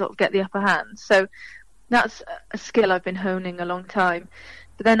you can sort of get the upper hand. So that's a skill I've been honing a long time.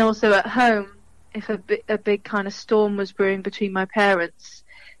 But then also at home, if a big kind of storm was brewing between my parents,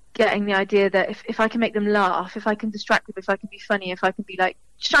 getting the idea that if I can make them laugh, if I can distract them, if I can be funny, if I can be like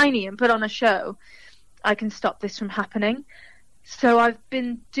shiny and put on a show, I can stop this from happening. So I've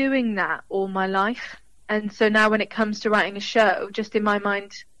been doing that all my life. And so now when it comes to writing a show, just in my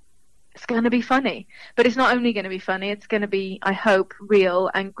mind, it's going to be funny. But it's not only going to be funny, it's going to be, I hope, real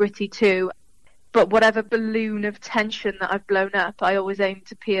and gritty too. But whatever balloon of tension that I've blown up, I always aim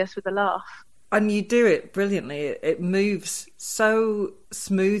to pierce with a laugh. And you do it brilliantly. It moves so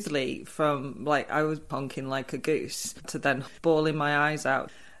smoothly from, like, I was honking like a goose to then bawling my eyes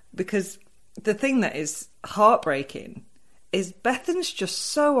out. Because the thing that is heartbreaking is Bethan's just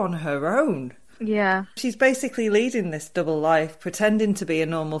so on her own. Yeah. She's basically leading this double life, pretending to be a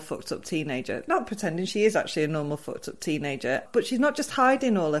normal fucked up teenager. Not pretending, she is actually a normal fucked up teenager. But she's not just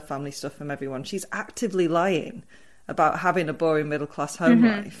hiding all her family stuff from everyone. She's actively lying about having a boring middle-class home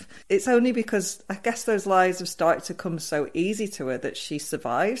life. It's only because I guess those lies have started to come so easy to her that she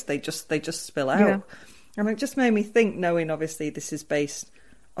survives. They just spill out. Yeah. And it just made me think, knowing obviously this is based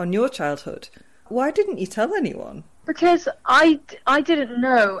on your childhood, why didn't you tell anyone? Because I didn't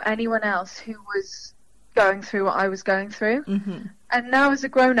know anyone else who was going through what I was going through. And now as a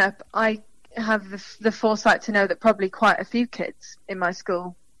grown-up, I have the foresight to know that probably quite a few kids in my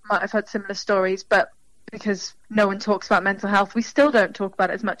school might have had similar stories, but because no one talks about mental health, we still don't talk about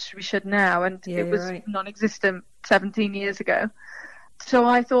it as much as we should now, and it was non-existent 17 years ago. So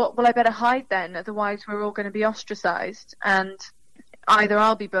I thought, well, I better hide then, otherwise we're all going to be ostracised, and either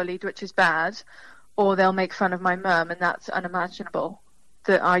I'll be bullied, which is bad, or they'll make fun of my mum, and that's unimaginable,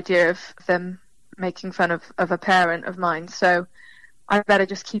 the idea of them making fun of a parent of mine. So I better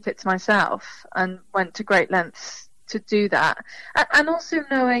just keep it to myself, and went to great lengths to do that. And also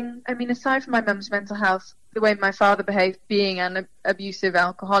knowing, I mean, aside from my mum's mental health, the way my father behaved being an abusive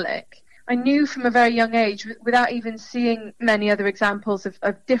alcoholic, I knew from a very young age, without even seeing many other examples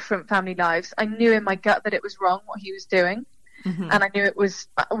of different family lives, I knew in my gut that it was wrong what he was doing. And I knew it was,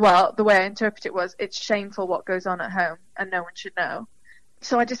 well, the way I interpret it was, it's shameful what goes on at home and no one should know.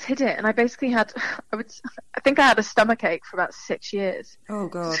 So I just hid it, and I basically had, I think I had a stomachache for about 6 years. Oh,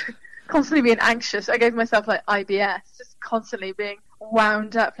 God. Constantly being anxious. I gave myself like IBS, just constantly being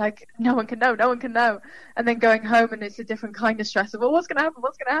wound up, like no one can know. And then going home and it's a different kind of stress of, well, what's going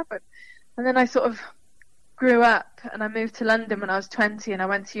to happen? And then I sort of grew up and I moved to London when I was 20, and I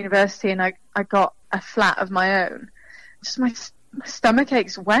went to university, and I got a flat of my own. Just my stomach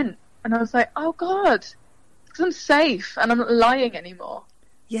aches went, and I was like, oh God, because I'm safe and I'm not lying anymore.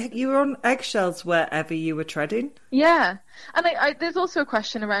 Yeah, you were on eggshells wherever you were treading. Yeah. And I there's also a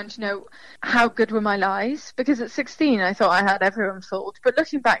question around, you know, how good were my lies? Because at 16, I thought I had everyone fooled. But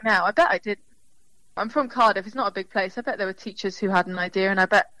looking back now, I bet I didn't. I'm from Cardiff. It's not a big place. I bet there were teachers who had an idea, and I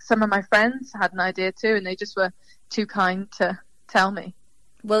bet some of my friends had an idea too, and they just were too kind to tell me.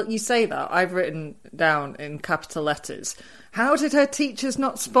 Well, you say that. I've written down in capital letters, how did her teachers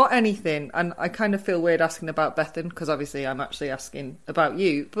not spot anything? And I kind of feel weird asking about Bethan, because obviously I'm actually asking about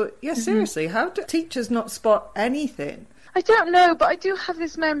you. But yeah, seriously, how do teachers not spot anything? I don't know, but I do have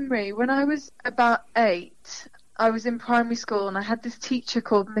this memory. When I was about 8, I was in primary school, and I had this teacher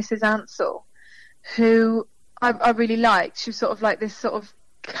called Mrs. Ansell, who I really liked. She was sort of like this sort of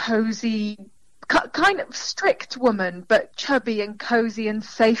cozy, kind of strict woman, but chubby and cozy and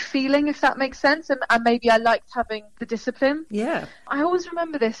safe feeling, if that makes sense. And maybe I liked having the discipline. Yeah. I always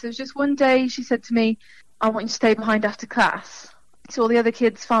remember this. It was just one day she said to me, I want you to stay behind after class. So all the other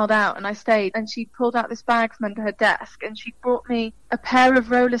kids filed out and I stayed, and she pulled out this bag from under her desk and she brought me a pair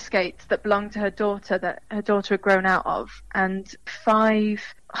of roller skates that belonged to her daughter, that her daughter had grown out of, and 5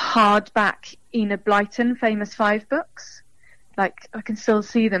 hardback Enid Blyton Famous 5 books. Like, I can still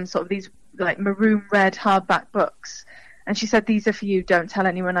see them, sort of these like maroon red hardback books. And she said, these are for you, don't tell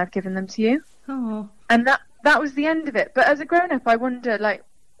anyone I've given them to you. Oh. And that was the end of it. But as a grown-up, I wonder, like,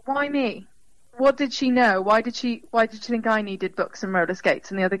 why me? What did she know? Why did she think I needed books and roller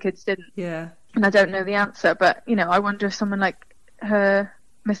skates and the other kids didn't? Yeah. And I don't know the answer, but, you know, I wonder if someone like her,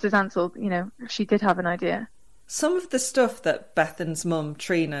 Mrs. Ansell, you know, if she did have an idea. Some of the stuff that Bethan's mum,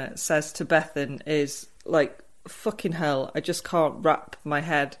 Trina, says to Bethan is like, fucking hell, I just can't wrap my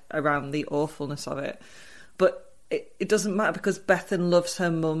head around the awfulness of it. But it doesn't matter because Bethan loves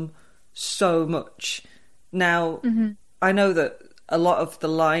her mum so much. Now, I know that a lot of the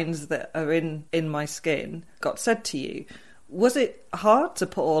lines that are in My Skin got said to you. Was it hard to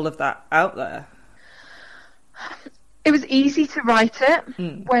put all of that out there? It was easy to write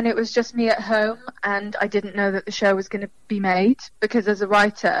it when it was just me at home and I didn't know that the show was going to be made, because as a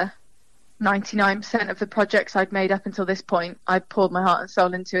writer, 99% of the projects I'd made up until this point, I'd poured my heart and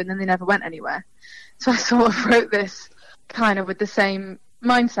soul into, and then they never went anywhere. So I sort of wrote this kind of with the same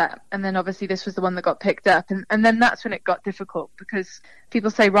mindset, and then obviously this was the one that got picked up, and then that's when it got difficult, because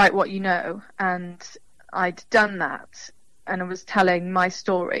people say write what you know, and I'd done that and I was telling my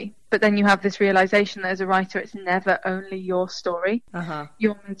story, but then you have this realization that as a writer it's never only your story.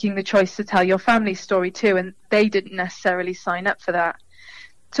 You're making the choice to tell your family's story too, and they didn't necessarily sign up for that.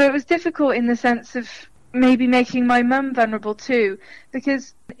 So it was difficult in the sense of maybe making my mum vulnerable too,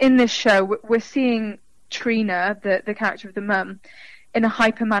 because in this show we're seeing Trina, the character of the mum, in a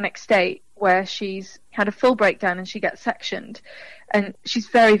hypermanic state where she's had a full breakdown and she gets sectioned, and she's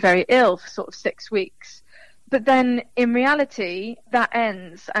very, very ill for sort of 6 weeks. But then in reality that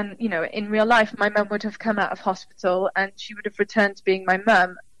ends, and you know, in real life my mum would have come out of hospital and she would have returned to being my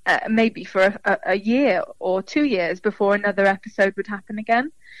mum maybe for a year or 2 years before another episode would happen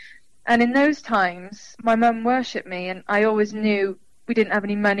again. And in those times my mum worshipped me, and I always knew we didn't have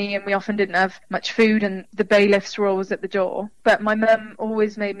any money and we often didn't have much food and the bailiffs were always at the door. But my mum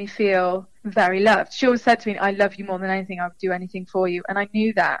always made me feel very loved. She always said to me, I love you more than anything, I would do anything for you. And I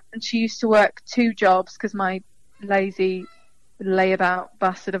knew that. And she used to work 2 jobs because my lazy layabout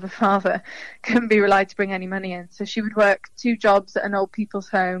bastard of a father couldn't be relied to bring any money in. So she would work 2 jobs at an old people's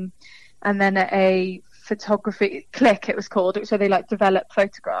home and then at a photography click, it was called, so they like develop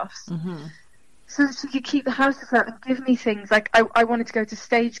photographs. So she could keep the house afloat and give me things. Like I wanted to go to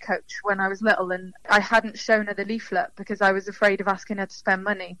Stagecoach when I was little, and I hadn't shown her the leaflet because I was afraid of asking her to spend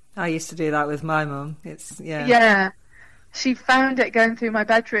money. I used to do that with my mum. Yeah. She found it going through my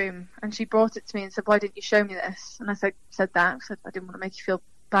bedroom and she brought it to me and said, why didn't you show me this? And I said I didn't want to make you feel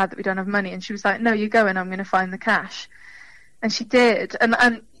bad that we don't have money. And she was like, no, you go and I'm going to find the cash. And she did.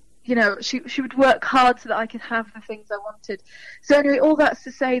 And you know, she would work hard so that I could have the things I wanted. So anyway, all that's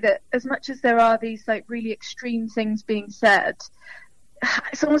to say that as much as there are these like really extreme things being said,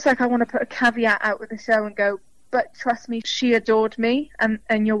 it's almost like I want to put a caveat out with the show and go, but trust me, she adored me, and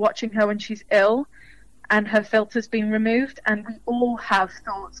you're watching her when she's ill and her filter's been removed, and we all have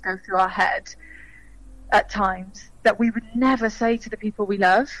thoughts go through our head at times that we would never say to the people we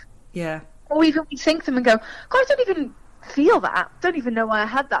love. Yeah. Or even we think them and go, God, I don't even feel that. Don't even know why I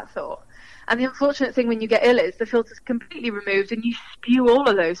had that thought. And the unfortunate thing when you get ill is the filter's completely removed and you spew all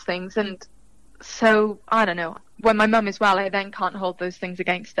of those things. And so, I don't know, when my mum is well, I then can't hold those things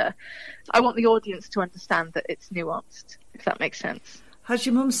against her. I want the audience to understand that it's nuanced, if that makes sense. Has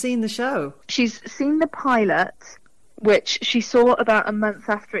your mum seen the show? She's seen the pilot, which she saw about a month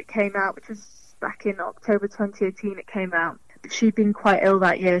after it came out, which was back in October 2018 it came out. She'd been quite ill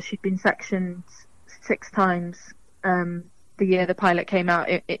that year. She'd been sectioned 6 times the year the pilot came out,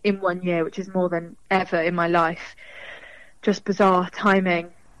 in 1 year, which is more than ever in my life. Just bizarre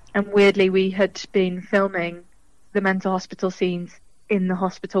timing. And weirdly, we had been filming the mental hospital scenes in the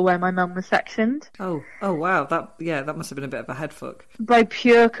hospital where my mum was sectioned. Oh wow, that must have been a bit of a headfuck. By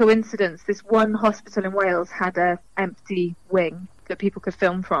pure coincidence, this one hospital in Wales had a empty wing that people could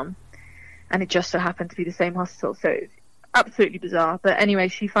film from, and it just so happened to be the same hospital, so absolutely bizarre. But anyway,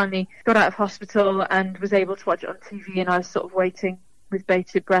 she finally got out of hospital and was able to watch it on TV, and I was sort of waiting with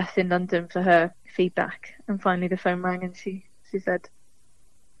bated breath in London for her feedback. And finally the phone rang and she said,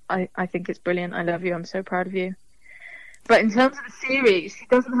 I think it's brilliant. I love you. I'm so proud of you. But in terms of the series, she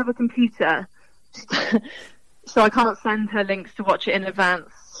doesn't have a computer, so I can't send her links to watch it in advance.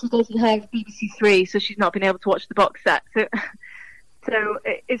 She doesn't have BBC Three, so she's not been able to watch the box set. So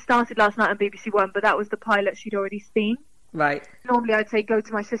it started last night on BBC One, but that was the pilot she'd already seen. Right. Normally I'd say go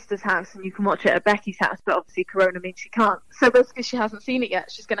to my sister's house and you can watch it at Becky's house, but obviously Corona means she can't. So basically she hasn't seen it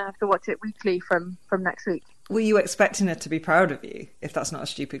yet. She's going to have to watch it weekly from next week. Were you expecting her to be proud of you, if that's not a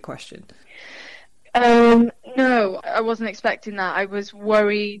stupid question? No, I wasn't expecting that. I was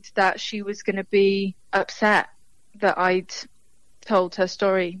worried that she was going to be upset that I'd told her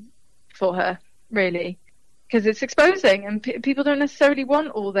story for her, really. Because it's exposing and people don't necessarily want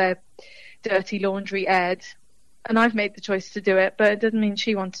all their dirty laundry aired. And I've made the choice to do it, but it doesn't mean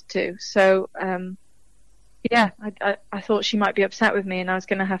she wanted to. So, I thought she might be upset with me, and I was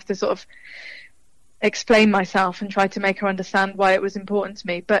going to have to sort of explain myself and try to make her understand why it was important to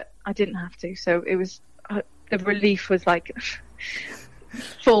me. But I didn't have to. So it was the relief was like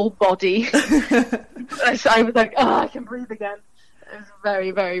full body. I was like, I can breathe again. I was very,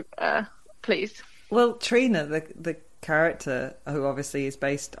 very pleased. Well, Trina, the character, who obviously is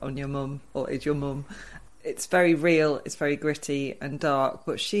based on your mum, or is your mum, it's very real, it's very gritty and dark,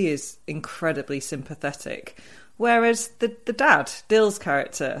 but she is incredibly sympathetic. Whereas the dad, Dill's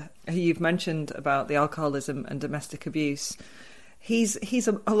character, who you've mentioned about the alcoholism and domestic abuse, he's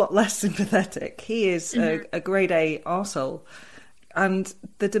a lot less sympathetic. He is a grade A arsehole. And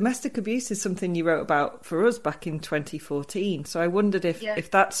the domestic abuse is something you wrote about for us back in 2014. So I wondered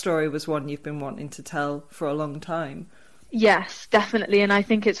if that story was one you've been wanting to tell for a long time. Yes, definitely. And I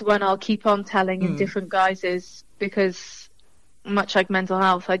think it's one I'll keep on telling in different guises, because much like mental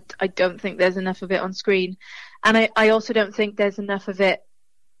health, I don't think there's enough of it on screen. And I also don't think there's enough of it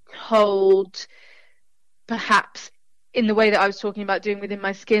told perhaps in the way that I was talking about doing Within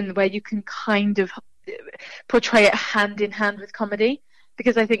My Skin, where you can kind of portray it hand in hand with comedy.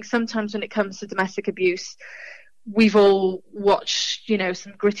 Because I think sometimes when it comes to domestic abuse, we've all watched,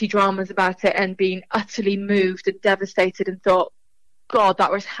 some gritty dramas about it and been utterly moved and devastated and thought, God,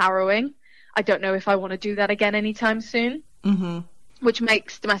 that was harrowing. I don't know if I want to do that again anytime soon. Mm-hmm. Which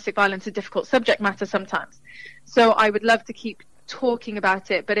makes domestic violence a difficult subject matter sometimes. So I would love to keep talking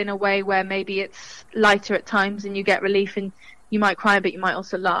about it, but in a way where maybe it's lighter at times and you get relief and you might cry, but you might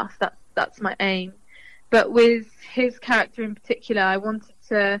also laugh. That's my aim. But with his character in particular, I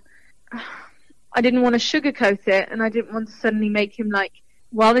didn't want to sugarcoat it, and I didn't want to suddenly make him like,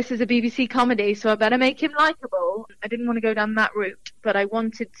 well, this is a BBC comedy, so I better make him likeable. I didn't want to go down that route, but I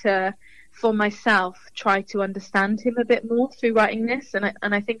wanted to, for myself, try to understand him a bit more through writing this, and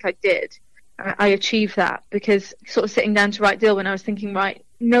I think I did. I achieved that, because sort of sitting down to write Dill, when I was thinking, right,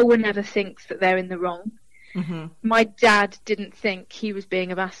 no one ever thinks that they're in the wrong. Mm-hmm. My dad didn't think he was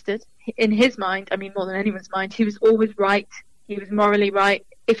being a bastard. In his mind, I mean, more than anyone's mind, he was always right. He was morally right.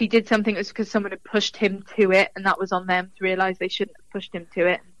 If he did something, it was because someone had pushed him to it, and that was on them to realise they shouldn't have pushed him to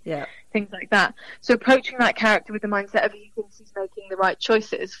it. Yeah, things like that. So approaching that character with the mindset of he thinks he's making the right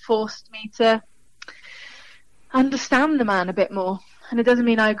choices forced me to understand the man a bit more. And it doesn't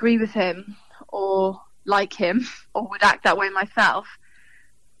mean I agree with him or like him or would act that way myself,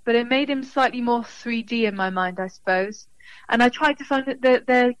 but it made him slightly more 3D in my mind, I suppose. And I tried to find that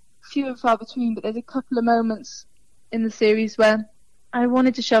they're few and far between, but there's a couple of moments in the series where I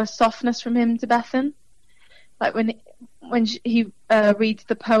wanted to show a softness from him to Bethan, like when he reads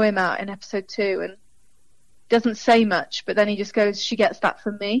the poem out in episode 2 and doesn't say much, but then he just goes, "She gets that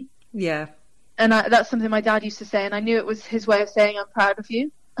from me." Yeah. And that's something my dad used to say, and I knew it was his way of saying, "I'm proud of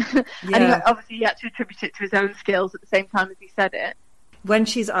you." Yeah. And obviously he had to attribute it to his own skills at the same time as he said it. When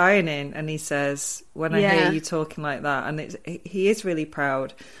she's ironing and he says, "When I hear you talking like that," and he is really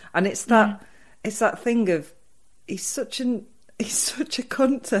proud, and it's that thing of he's such a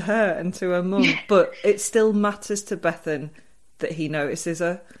cunt to her and to her mum, but it still matters to Bethan that he notices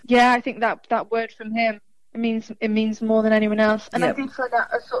her. Yeah, I think that word from him, it means more than anyone else. And I did find that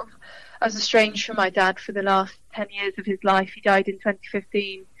I was estranged from my dad for the last 10 years of his life. He died in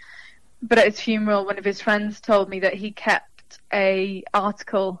 2015. But at his funeral, one of his friends told me that he kept a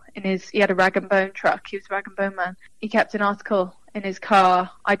article he had a rag and bone truck. He was a rag and bone man. He kept an article in his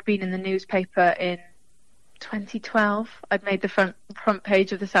car. I'd been in the newspaper in 2012. I'd made the front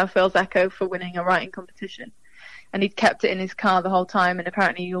page of the South Wales Echo for winning a writing competition, and he'd kept it in his car the whole time, and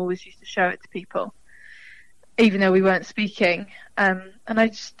apparently he always used to show it to people even though we weren't speaking, and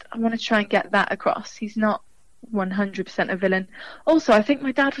I want to try and get that across. He's not 100% a villain. Also, I think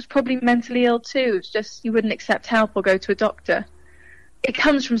my dad was probably mentally ill too. It's just he wouldn't accept help or go to a doctor. It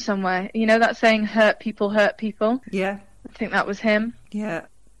comes from somewhere, that saying, hurt people. Yeah, I think that was him. Yeah.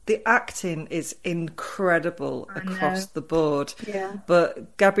 The acting is incredible across the board. Yeah.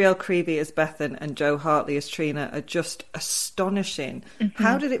 But Gabrielle Creevy as Bethan and Joe Hartley as Trina are just astonishing. Mm-hmm.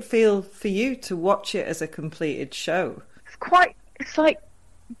 How did it feel for you to watch it as a completed show? It's like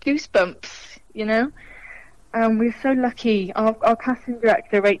goosebumps, you know? We're so lucky. Our casting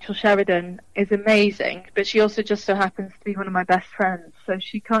director, Rachel Sheridan, is amazing, but she also just so happens to be one of my best friends. So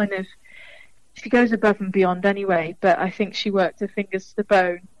she goes above and beyond anyway, but I think she worked her fingers to the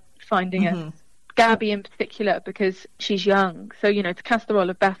bone finding us. Gabby in particular, because she's young. So, you know, to cast the role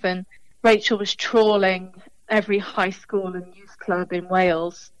of Bethan, Rachel was trawling every high school and youth club in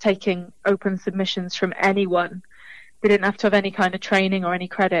Wales, taking open submissions from anyone. They didn't have to have any kind of training or any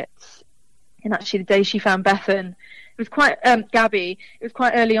credits. And actually, the day she found Bethan, it was quite Gabby. It was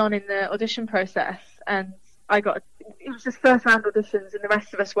quite early on in the audition process, and it was just first round auditions, and the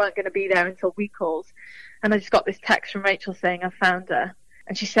rest of us weren't going to be there until recalls. And I just got this text from Rachel saying I found her,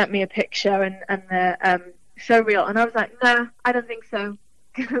 and she sent me a picture and the show reel, and I was like, nah, I don't think so.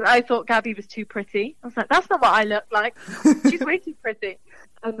 I thought Gabby was too pretty. I was like, that's not what I look like. She's way too pretty.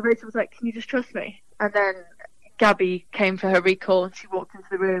 And Rachel was like, can you just trust me? And then Gabby came for her recall, and she walked into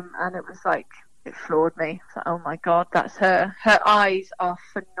the room, and it was like, it floored me. It's like, oh my God, that's her. Her eyes are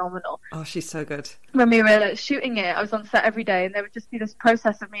phenomenal. Oh, she's so good. When we were shooting it, I was on set every day, and there would just be this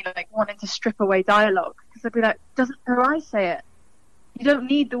process of me like wanting to strip away dialogue, because I'd be like, doesn't her eyes say it? You don't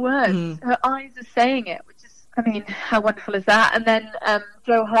need the words. Her eyes are saying it, which is, I mean, how wonderful is that? And then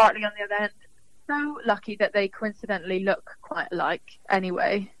Joe Hartley on the other end. So lucky that they coincidentally look quite alike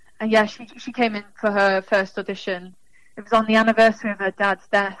anyway. And yeah, she came in for her first audition. It was on the anniversary of her dad's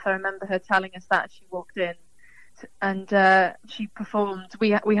death. I remember her telling us that. She walked in and she performed.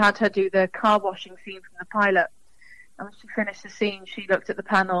 We had her do the car washing scene from the pilot. And when she finished the scene, she looked at the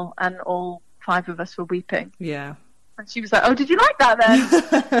panel and all 5 of us were weeping. Yeah. And she was like, oh, did you like that then?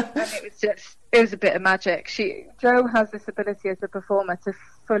 And it was a bit of magic. Jo has this ability as a performer to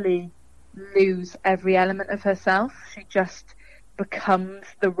fully lose every element of herself. She just becomes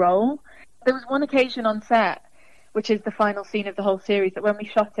the role. There was one occasion on set, which is the final scene of the whole series, that when we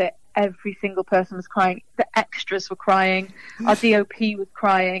shot it, every single person was crying. The extras were crying. Our DOP was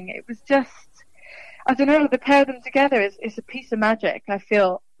crying. It was just, I don't know, the pair of them together is a piece of magic. I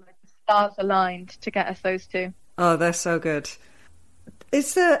feel like the stars aligned to get us those two. Oh, they're so good.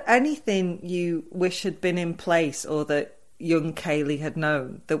 Is there anything you wish had been in place or that young Kaylee had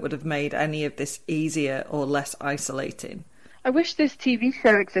known that would have made any of this easier or less isolating? I wish this TV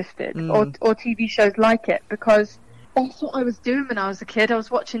show existed or TV shows like it, because that's what I was doing when I was a kid. I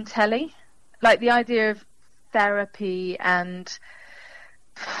was watching telly. Like the idea of therapy and,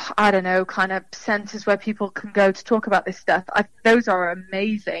 I don't know, kind of centres where people can go to talk about this stuff. Those are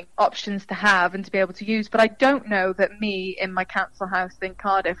amazing options to have and to be able to use. But I don't know that me in my council house in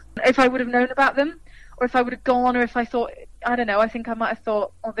Cardiff, if I would have known about them, or if I would have gone, or if I thought, I don't know, I think I might have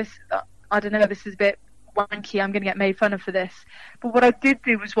thought, oh, this, I don't know, this is a bit wanky, I'm going to get made fun of for this. But what I did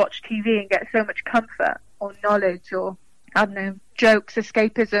do was watch TV and get so much comfort or knowledge or, I don't know, jokes,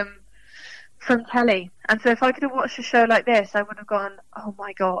 escapism from telly. And so if I could have watched a show like this, I would have gone, oh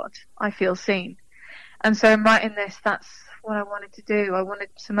my God, I feel seen. And so in writing this, that's what I wanted to do. I wanted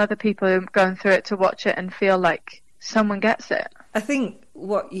some other people going through it to watch it and feel like someone gets it. I think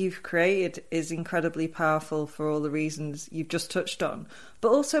what you've created is incredibly powerful for all the reasons you've just touched on, but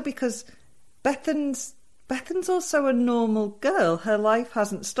also because Bethan's also a normal girl. Her life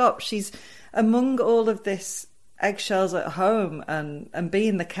hasn't stopped. She's among all of this eggshells at home and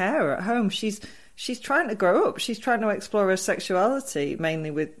being the carer at home. She's trying to grow up. She's trying to explore her sexuality,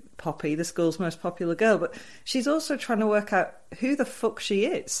 mainly with Poppy, the school's most popular girl. But she's also trying to work out who the fuck she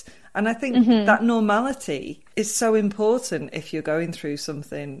is. And I think that normality is so important if you're going through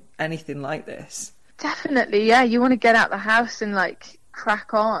anything like this. Definitely, yeah. You want to get out the house and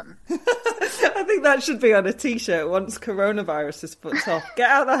crack on. I think that should be on a t-shirt once coronavirus is put off. Get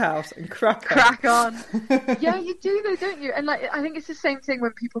out of the house and crack on. Yeah, you do though, don't you? And I think it's the same thing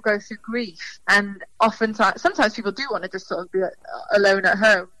when people go through grief, and sometimes people do want to just sort of be alone at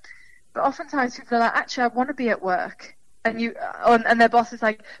home, but oftentimes people are like, actually I want to be at work, and their boss is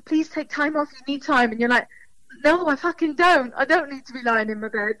like, please take time off, you need time, and you're like, no, I fucking don't. I don't need to be lying in my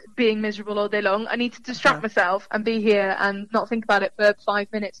bed being miserable all day long. I need to distract myself and be here and not think about it for 5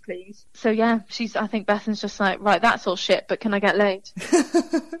 minutes, please. So yeah, I think Bethan's just like, right, that's all shit, but can I get laid?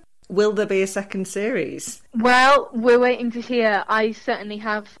 Will there be a second series? Well, we're waiting to hear. I certainly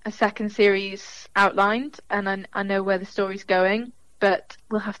have a second series outlined, and I know where the story's going, but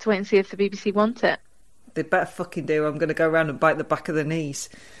we'll have to wait and see if the BBC want it. They better fucking do. I'm going to go around and bite the back of their knees.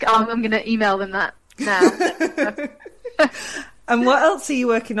 I'm going to email them that now. And what else are you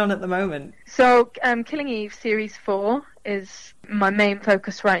working on at the moment? So, Killing Eve Series 4 is my main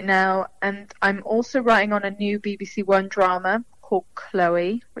focus right now, and I'm also writing on a new BBC One drama called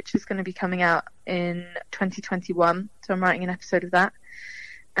Chloe, which is going to be coming out in 2021. So I'm writing an episode of that.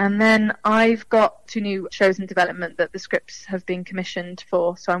 And then I've got 2 new shows in development that the scripts have been commissioned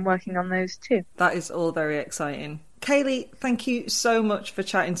for, so I'm working on those too. That is all very exciting. Kayleigh, thank you so much for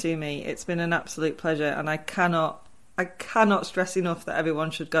chatting to me. It's been an absolute pleasure, and I cannot stress enough that everyone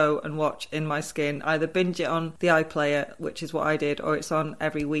should go and watch In My Skin. Either binge it on the iPlayer, which is what I did, or it's on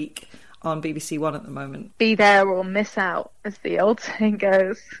every week on BBC One at the moment. Be there or miss out, as the old saying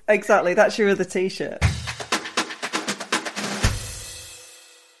goes. Exactly, that's your other t-shirt.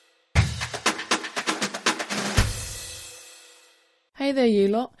 Hey there, you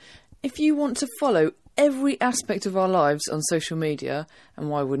lot. If you want to follow every aspect of our lives on social media,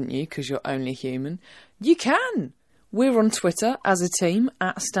 and why wouldn't you, because you're only human, you can. We're on Twitter as a team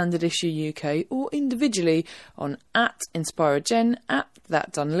at Standard Issue UK, or individually on @InspiraGen,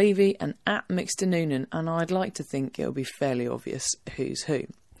 @ThatDunleavy, and @Mixter and I'd like to think it'll be fairly obvious who's who.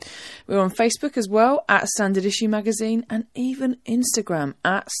 We're on Facebook as well, @Standard Issue Magazine, and even Instagram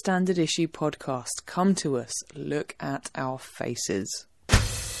 @Standard Issue Podcast. Come to us, look at our faces.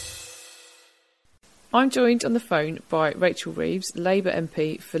 I'm joined on the phone by Rachel Reeves, Labour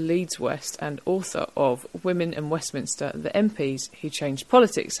MP for Leeds West and author of Women in Westminster, the MPs Who Changed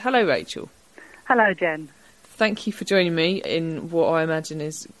Politics. Hello, Rachel. Hello, Jen. Thank you for joining me in what I imagine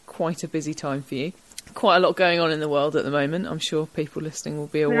is quite a busy time for you. Quite a lot going on in the world at the moment. I'm sure people listening will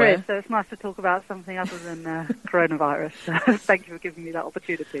be aware. There is, so it's nice to talk about something other than coronavirus. Thank you for giving me that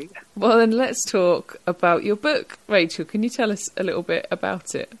opportunity. Well, then let's talk about your book, Rachel. Can you tell us a little bit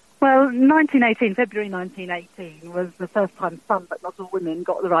about it? Well, February 1918 was the first time some, but not all women,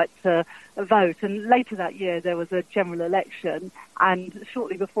 got the right to vote. And later that year, there was a general election. And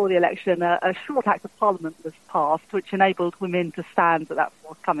shortly before the election, a short Act of Parliament was passed, which enabled women to stand at that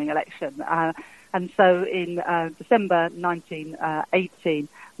forthcoming election. And so in December 1918,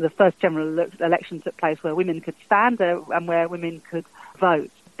 the first general election took place where women could stand and where women could vote.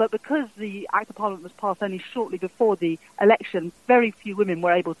 But because the Act of Parliament was passed only shortly before the election, very few women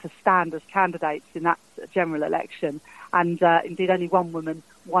were able to stand as candidates in that general election. And indeed, only one woman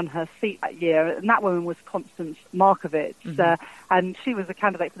won her seat that year, and that woman was Constance Markievicz. And she was a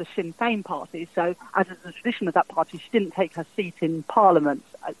candidate for the Sinn Féin party, so as is the tradition of that party, she didn't take her seat in Parliament.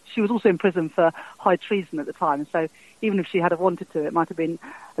 She was also in prison for high treason at the time, so even if she had wanted to, it might have been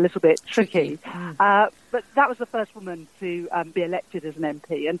a little bit tricky. But that was the first woman to be elected as an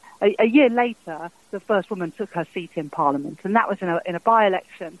MP, and a year later, the first woman took her seat in Parliament, and that was in a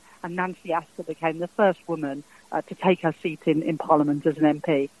by-election, and Nancy Astor became the first woman to take her seat in Parliament as an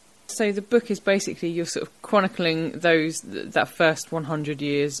MP. So the book is basically you're sort of chronicling that first 100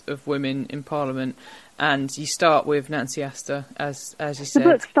 years of women in Parliament, and you start with Nancy Astor, as you said. The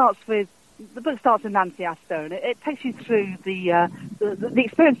book starts with Nancy Astor, and it takes you through the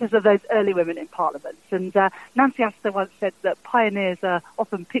experiences of those early women in Parliament. And Nancy Astor once said that pioneers are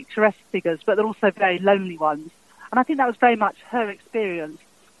often picturesque figures, but they're also very lonely ones. And I think that was very much her experience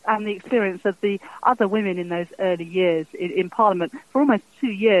and the experience of the other women in those early years in Parliament. For almost 2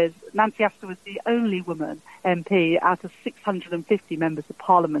 years, Nancy Astor was the only woman MP out of 650 members of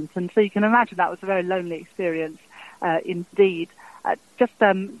Parliament. And so you can imagine that was a very lonely experience indeed. Just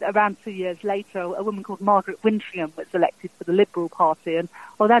around 2 years later, a woman called Margaret Wintringham was elected for the Liberal Party. And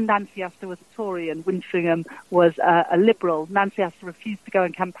although Nancy Astor was a Tory and Wintringham was a Liberal, Nancy Astor refused to go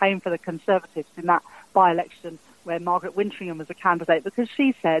and campaign for the Conservatives in that by-election where Margaret Wintringham was a candidate, because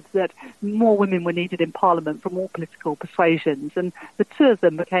she said that more women were needed in Parliament from all political persuasions. And the two of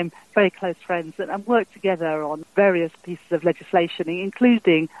them became very close friends and worked together on various pieces of legislation,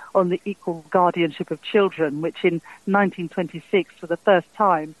 including on the equal guardianship of children, which in 1926, for the first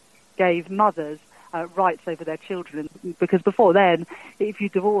time, gave mothers rights over their children, because before then, if you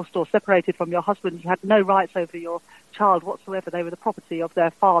divorced or separated from your husband, you had no rights over your child whatsoever. They were the property of their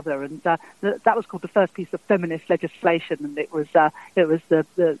father, and that was called the first piece of feminist legislation, and it was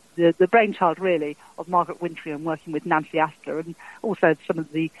the brainchild really of Margaret Wintringham working with Nancy Astor and also some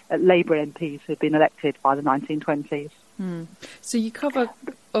of the Labour MPs who had been elected by the 1920s. So you cover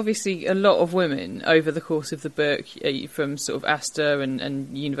obviously a lot of women over the course of the book, from sort of Astor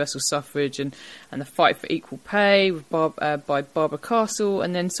and universal suffrage and the fight for equal pay with by Barbara Castle,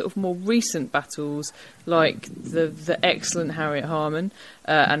 and then sort of more recent battles like the excellent Harriet Harman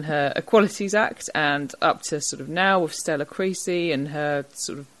and her Equalities Act, and up to sort of now with Stella Creasy and her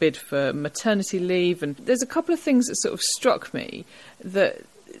sort of bid for maternity leave. And there's a couple of things that sort of struck me, that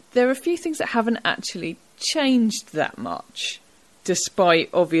there are a few things that haven't actually changed that much despite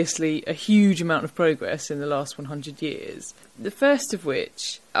obviously a huge amount of progress in the last 100 years. The first of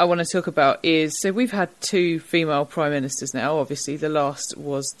which I want to talk about is, so we've had 2 female prime ministers now, obviously the last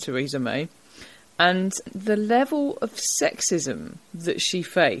was Theresa May, and the level of sexism that she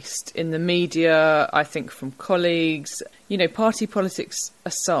faced in the media, I think from colleagues, party politics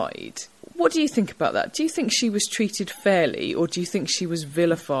aside. What do you think about that? Do you think she was treated fairly, or do you think she was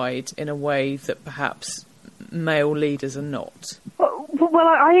vilified in a way that perhaps male leaders are not? Well,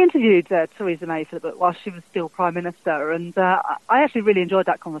 I interviewed Theresa May for the book while she was still Prime Minister, and I actually really enjoyed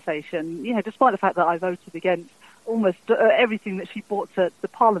that conversation. Despite the fact that I voted against almost everything that she brought to the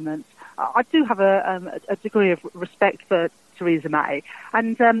Parliament, I do have a degree of respect for Theresa May,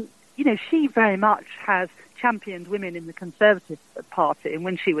 and she very much has championed women in the Conservative Party, and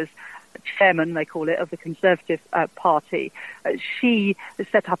when she was chairman, they call it, of the Conservative Party, she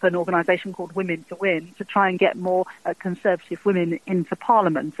set up an organisation called Women to Win to try and get more Conservative women into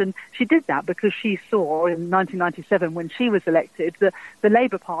Parliament. And she did that because she saw in 1997, when she was elected, that the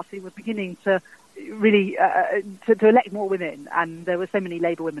Labour Party was beginning to really to elect more women, and there were so many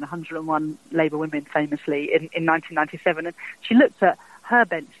Labour women, 101 Labour women famously in 1997, and she looked at her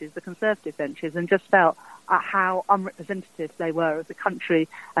benches, the Conservative benches, and just felt how unrepresentative they were of the country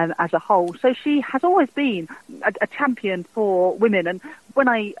as a whole. So she has always been a champion for women. And when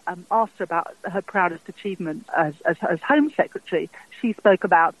I asked her about her proudest achievement as Home Secretary, she spoke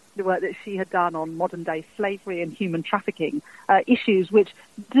about the work that she had done on modern-day slavery and human trafficking, issues which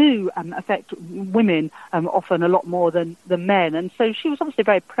do affect women often a lot more than men. And so she was obviously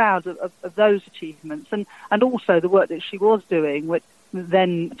very proud of those achievements, and also the work that she was doing, which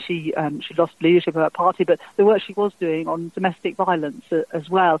then she lost leadership of her party, but the work she was doing on domestic violence as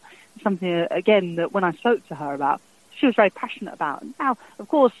well, something, again, that when I spoke to her about, she was very passionate about. Now, of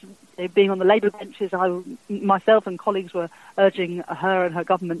course, being on the Labour benches, myself and colleagues were urging her and her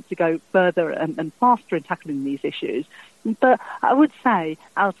government to go further and faster in tackling these issues. But I would say,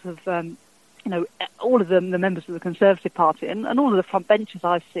 out of all of them, the members of the Conservative Party, and all of the front benches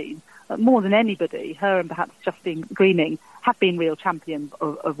I've seen, more than anybody, her and perhaps Justine Greening have been real champions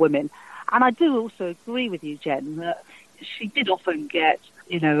of women. And I do also agree with you, Jen, that she did often get,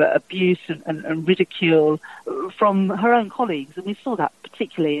 abuse and ridicule from her own colleagues. And we saw that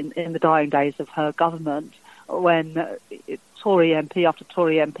particularly in the dying days of her government, when Tory MP after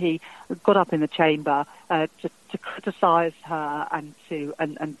Tory MP got up in the chamber to criticise her and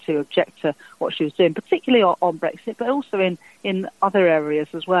to object to what she was doing, particularly on Brexit, but also in other areas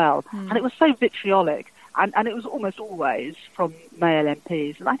as well. And it was so vitriolic. And it was almost always from male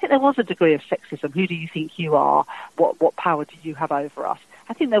MPs. And I think there was a degree of sexism. Who do you think you are? What power do you have over us?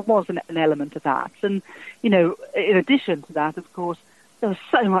 I think there was an element of that. And, in addition to that, of course, there was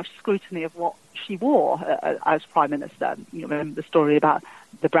so much scrutiny of what she wore as Prime Minister. You remember the story about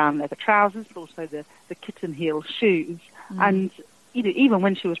the brown leather trousers, but also the kitten heel shoes. And, even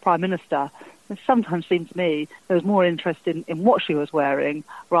when she was Prime Minister, it sometimes seemed to me there was more interest in what she was wearing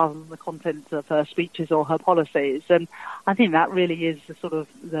rather than the contents of her speeches or her policies. And I think that really is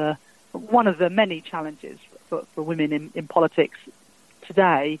one of the many challenges for women in politics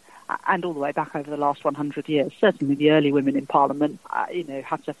today, and all the way back over the last 100 years. Certainly the early women in Parliament,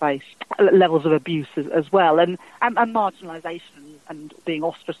 had to face levels of abuse as well, and marginalisation and being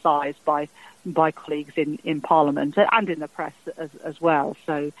ostracised by colleagues in Parliament and in the press as well.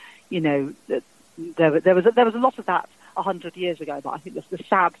 So, there was a lot of that 100 years ago, but I think the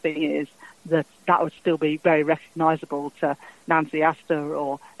sad thing is that would still be very recognisable to Nancy Astor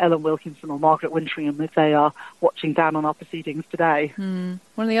or Ellen Wilkinson or Margaret Winteringham if they are watching down on our proceedings today. One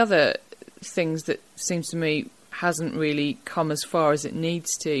of the other things that seems to me hasn't really come as far as it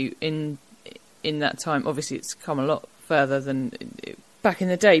needs to in that time, obviously it's come a lot further than back in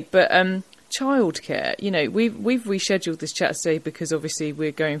the day, but childcare, we've rescheduled this chat today because obviously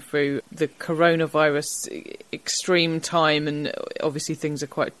we're going through the coronavirus extreme time, and obviously things are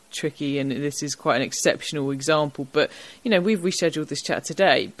quite tricky, and this is quite an exceptional example. But we've rescheduled this chat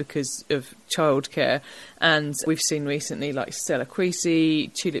today because of childcare, and we've seen recently like Stella Creasy,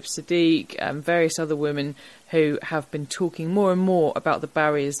 Tulip Sadiq, and various other women who have been talking more and more about the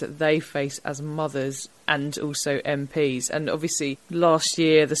barriers that they face as mothers and also MPs. And obviously last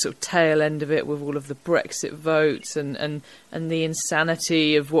year, the sort of tail end of it with all of the Brexit votes and the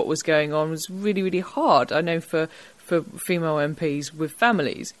insanity of what was going on was really, really hard, I know, for female MPs with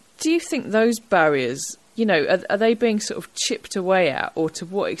families. Do you think those barriers, are they being sort of chipped away at, or to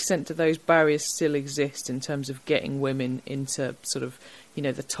what extent do those barriers still exist in terms of getting women into sort of,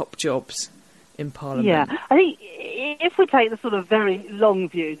 the top jobs in Parliament? Yeah, I think if we take the sort of very long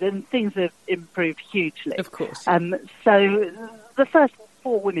view, then things have improved hugely. Of course. So the first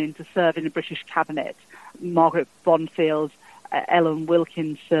 4 women to serve in the British cabinet: Margaret Bonfield, Ellen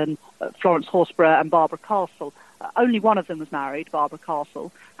Wilkinson, Florence Horsburgh and Barbara Castle. Only one of them was married, Barbara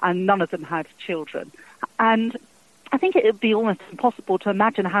Castle, and none of them had children. And I think it would be almost impossible to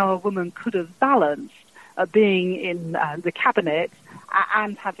imagine how a woman could have balanced being in the cabinet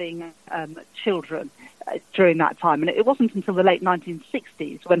and having children during that time. And it wasn't until the late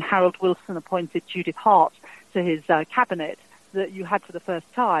 1960s when Harold Wilson appointed Judith Hart to his cabinet that you had for the first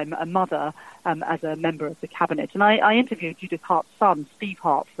time a mother as a member of the cabinet. And I interviewed Judith Hart's son, Steve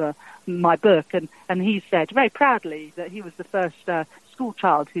Hart, for my book, and he said very proudly that he was the first school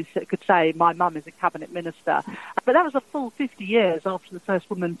child who could say, "My mum is a cabinet minister." But that was a full 50 years after the first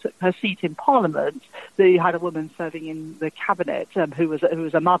woman took her seat in Parliament that you had a woman serving in the cabinet who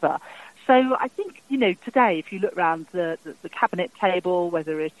was a mother. So I think, today, if you look around the cabinet table,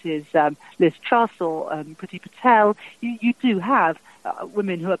 whether it is Liz Truss or Priti Patel, you do have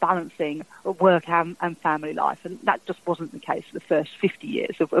women who are balancing work and family life. And that just wasn't the case for the first 50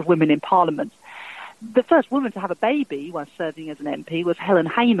 years of women in Parliament. The first woman to have a baby while serving as an MP was Helen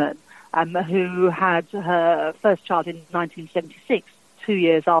Hayman, who had her first child in 1976. 2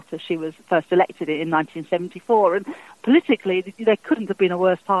 years after she was first elected in 1974. And politically, there couldn't have been a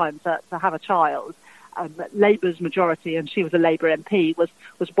worse time to have a child. Labour's majority, and she was a Labour MP, was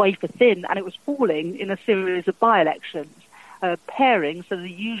wafer thin, and it was falling in a series of by-elections, pairing, so the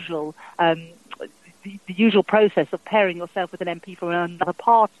usual process of pairing yourself with an MP from another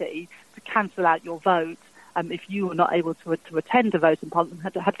party to cancel out your vote if you were not able to attend a vote in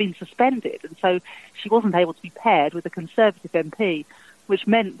Parliament had been suspended. And so she wasn't able to be paired with a Conservative MP, which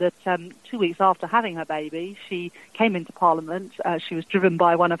meant that 2 weeks after having her baby, she came into Parliament. She was driven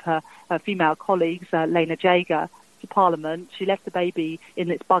by one of her female colleagues, Lena Jager, to Parliament. She left the baby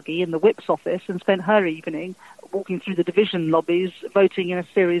in its buggy in the Whip's office and spent her evening walking through the division lobbies, voting in a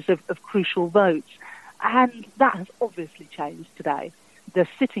series of crucial votes. And that has obviously changed today. The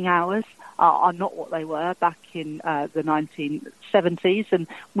sitting hours are not what they were back in the 1970s, and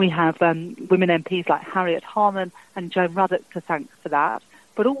we have women MPs like Harriet Harman and Joan Ruddock to thank for that.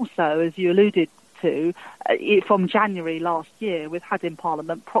 But also, as you alluded to, from January last year, we've had in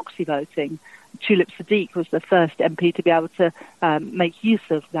Parliament proxy voting. Tulip Sadiq was the first MP to be able to make use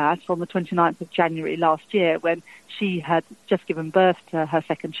of that on the 29th of January last year, when she had just given birth to her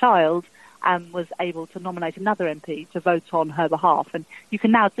second child and was able to nominate another MP to vote on her behalf. And you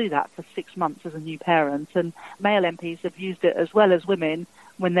can now do that for 6 months as a new parent. And male MPs have used it as well as women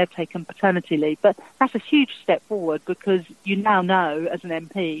when they've taken paternity leave. But that's a huge step forward, because you now know as an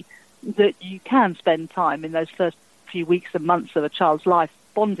MP that you can spend time in those first few weeks and months of a child's life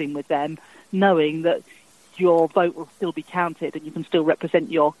bonding with them, knowing that your vote will still be counted and you can still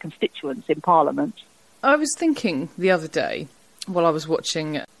represent your constituents in Parliament. I was thinking the other day, while I was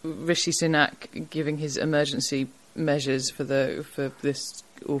watching Rishi Sunak giving his emergency measures for this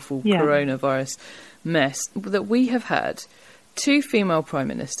awful coronavirus mess, that we have had 2 female prime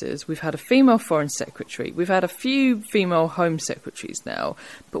ministers, we've had a female foreign secretary, we've had a few female home secretaries now,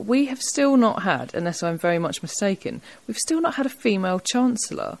 but we have still not had, unless I'm very much mistaken, we've still not had a female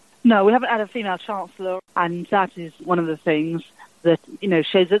chancellor. No, we haven't had a female chancellor, and that is one of the things that,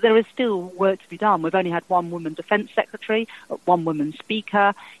 shows that there is still work to be done. We've only had one woman defence secretary, one woman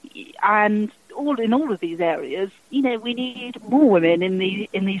speaker, and in all of these areas, we need more women in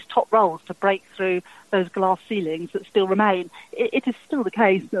these top roles to break through those glass ceilings that still remain. It is still the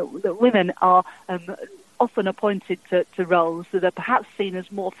case that women are often appointed to roles that are perhaps seen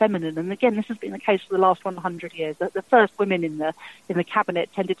as more feminine. And again, this has been the case for the last 100 years. That the first women in the cabinet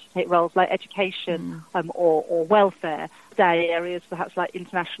tended to take roles like education or welfare, today areas perhaps like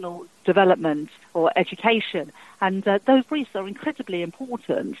international development or education. And those briefs are incredibly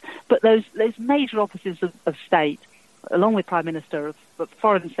important. But those major offices of state, along with Prime Minister,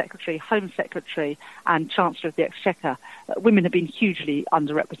 Foreign Secretary, Home Secretary and Chancellor of the Exchequer, women have been hugely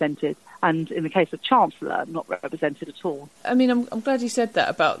underrepresented, and in the case of Chancellor, not represented at all. I mean, I'm glad you said that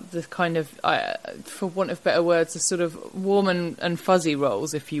about the kind of, for want of better words, the sort of warm and fuzzy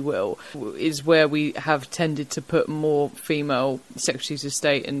roles, if you will, is where we have tended to put more female Secretaries of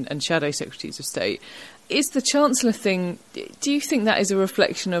State and Shadow Secretaries of State. Is the Chancellor thing, do you think that is a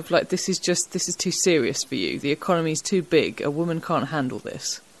reflection of, this is too serious for you? The economy's too big. A woman can't handle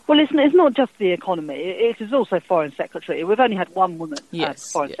this. Well, it's not just the economy. It is also Foreign Secretary. We've only had one woman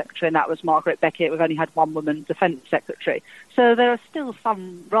Foreign Secretary, and that was Margaret Beckett. We've only had one woman Defence Secretary. So there are still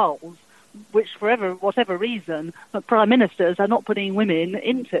some roles which for whatever reason, prime ministers are not putting women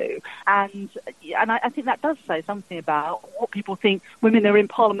into. And I think that does say something about what people think women are in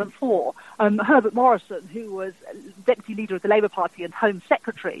Parliament for. Herbert Morrison, who was deputy leader of the Labour Party and Home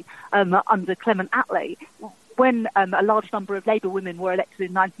Secretary under Clement Attlee, when a large number of Labour women were elected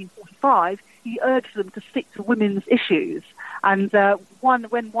in 1945, he urged them to stick to women's issues. And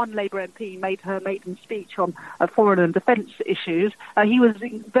when one Labour MP made her maiden speech on foreign and defence issues, he was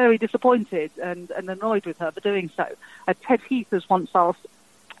very disappointed and annoyed with her for doing so. Ted Heath was once asked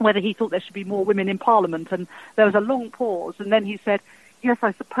whether he thought there should be more women in Parliament, and there was a long pause, and then he said, "Yes,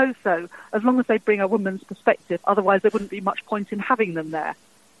 I suppose so, as long as they bring a woman's perspective, otherwise there wouldn't be much point in having them there."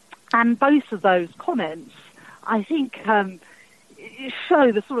 And both of those comments, I think,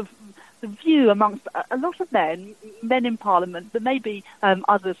 show the sort of the view amongst a lot of men in Parliament, but maybe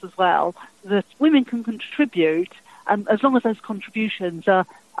others as well, that women can contribute as long as those contributions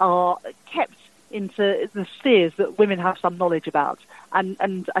are kept into the spheres that women have some knowledge about.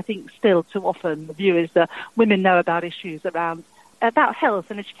 And I think still too often the view is that women know about issues about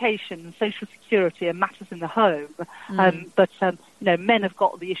health and education and social security and matters in the home. But men have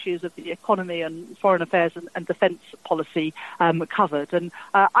got the issues of the economy and foreign affairs and defence policy covered. And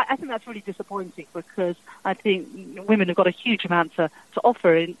I think that's really disappointing, because I think women have got a huge amount to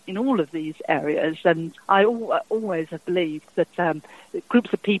offer in all of these areas. And I always have believed that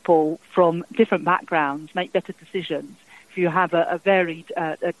groups of people from different backgrounds make better decisions. If you have a varied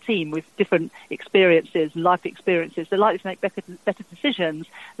a team with different experiences, life experiences, they're likely to make better decisions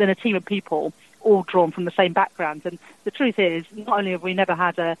than a team of people all drawn from the same background. And the truth is, not only have we never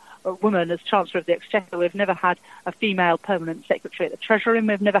had a woman as Chancellor of the Exchequer, we've never had a female permanent secretary at the Treasury, and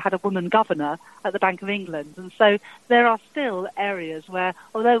we've never had a woman governor at the Bank of England. And so there are still areas where,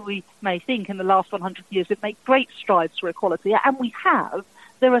 although we may think in the last 100 years we've made great strides for equality, and we have,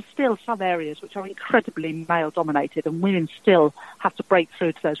 there are still some areas which are incredibly male-dominated, and women still have to break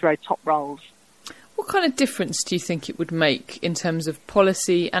through to those very top roles. What kind of difference do you think it would make in terms of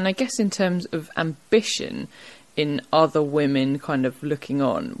policy, and I guess in terms of ambition, in other women kind of looking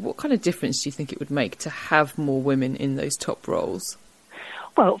on? What kind of difference do you think it would make to have more women in those top roles?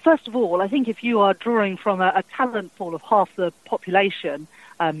 Well, first of all, I think if you are drawing from a talent pool of half the population,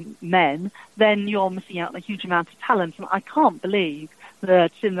 men, then you're missing out on a huge amount of talent. And I can't believe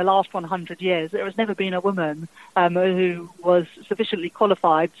that in the last 100 years there has never been a woman who was sufficiently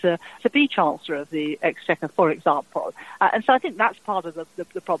qualified to be Chancellor of the Exchequer, for example. And so I think that's part of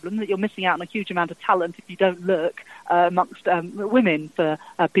the problem, that you're missing out on a huge amount of talent if you don't look amongst women for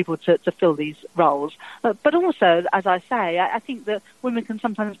people to fill these roles. But also, as I say, I think that women can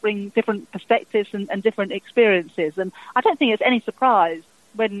sometimes bring different perspectives and different experiences. And I don't think it's any surprise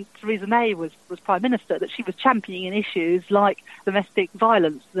when Theresa May was Prime Minister that she was championing issues like domestic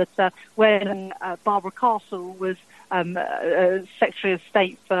violence, that when Barbara Castle was Secretary of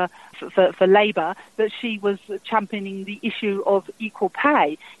State for Labour, that she was championing the issue of equal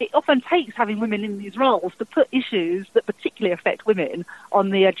pay. It often takes having women in these roles to put issues that particularly affect women on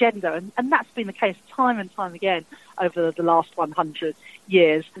the agenda, and that's been the case time and time again over the last 100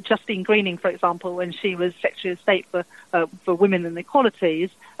 years. Justine Greening, for example, when she was Secretary of State for Women and Equalities,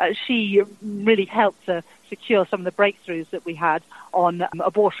 she really helped to secure some of the breakthroughs that we had on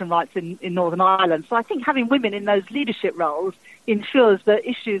abortion rights in Northern Ireland. So I think having women in those leadership roles ensures that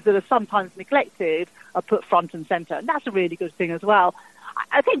issues that are sometimes neglected are put front and centre, and that's a really good thing as well.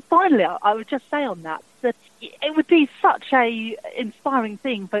 I think finally I would just say on that it would be such a inspiring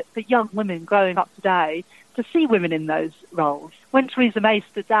thing for young women growing up today to see women in those roles. When Theresa May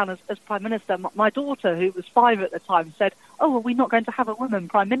stood down as Prime Minister, my daughter, who was 5 at the time, said, "Oh, well, we're not going to have a woman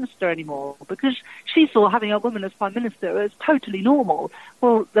Prime Minister anymore," because she saw having a woman as Prime Minister as totally normal.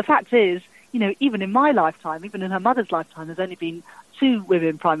 Well, the fact is, even in my lifetime, even in her mother's lifetime, there's only been 2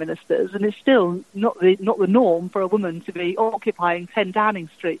 women Prime Ministers, and it's still not the norm for a woman to be occupying 10 Downing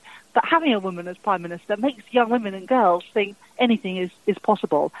Street. But having a woman as Prime Minister makes young women and girls think anything is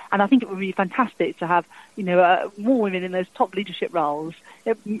possible. And I think it would be fantastic to have, more women in those top leadership roles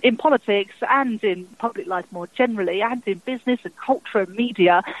in politics and in public life more generally, and in business and culture and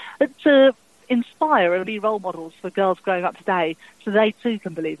media, to inspire and be role models for girls growing up today, so they too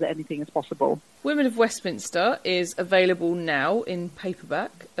can believe that anything is possible. Women of Westminster is available now in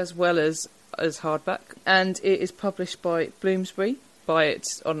paperback as well as hardback, and it is published by Bloomsbury. Buy it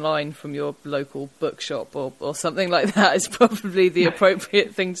online from your local bookshop or something like that is probably the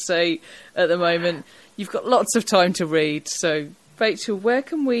appropriate thing to say at the moment. You've got lots of time to read. So, Rachel, where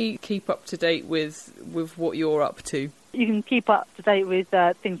can we keep up to date with what you're up to? You can keep up to date with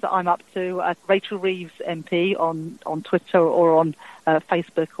things that I'm up to at Rachel Reeves MP on Twitter or on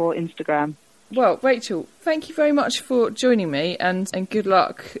Facebook or Instagram. Well, Rachel, thank you very much for joining me and good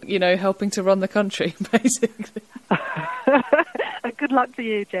luck, helping to run the country, basically. Good luck to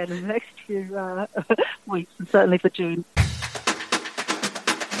you, Jen, in the next few weeks and certainly for June.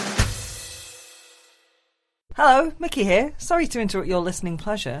 Hello, Mickey here. Sorry to interrupt your listening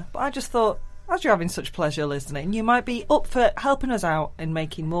pleasure, but I just thought, as you're having such pleasure listening, you might be up for helping us out in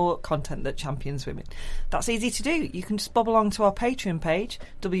making more content that champions women. That's easy to do. You can just bob along to our Patreon page,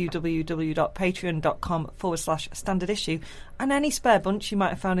 www.patreon.com/standard issue, and any spare bunch you might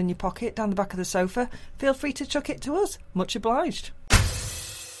have found in your pocket down the back of the sofa, feel free to chuck it to us. Much obliged.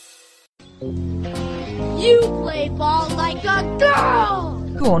 You play ball like a girl!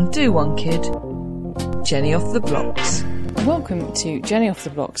 Go on, do one, kid. Jenny off the blocks. Welcome to Jenny off the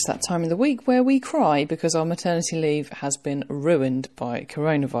blocks, that time of the week where we cry because our maternity leave has been ruined by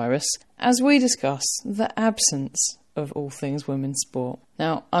coronavirus, as we discuss the absence of all things women's sport.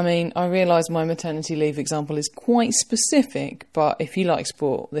 Now, I realise my maternity leave example is quite specific, but if you like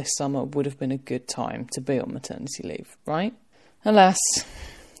sport, this summer would have been a good time to be on maternity leave, right? Alas,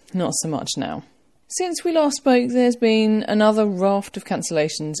 not so much now. Since we last spoke, there's been another raft of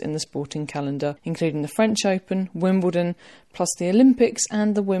cancellations in the sporting calendar, including the French Open, Wimbledon, plus the Olympics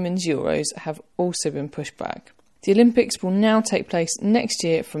and the Women's Euros have also been pushed back. The Olympics will now take place next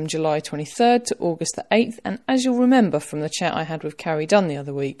year from July 23rd to August the 8th, and as you'll remember from the chat I had with Carrie Dunn the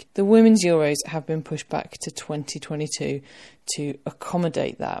other week, the Women's Euros have been pushed back to 2022 to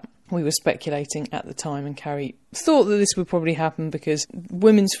accommodate that. We were speculating at the time, and Carrie thought that this would probably happen because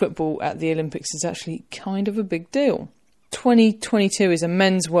women's football at the Olympics is actually kind of a big deal. 2022 is a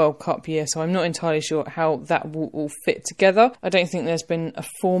men's World Cup year, so I'm not entirely sure how that will all fit together. I don't think there's been a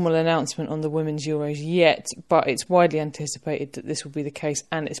formal announcement on the Women's Euros yet, but it's widely anticipated that this will be the case,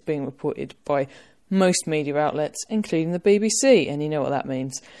 and it's being reported by most media outlets, including the BBC, and you know what that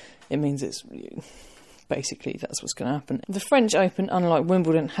means. It means it's... Basically, that's what's going to happen. The French Open, unlike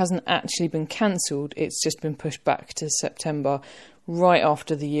Wimbledon, hasn't actually been cancelled. It's just been pushed back to September, right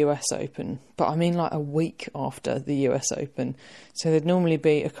after the US Open. But like a week after the US Open. So there'd normally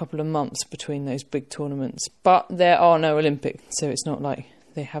be a couple of months between those big tournaments. But there are no Olympics, so it's not like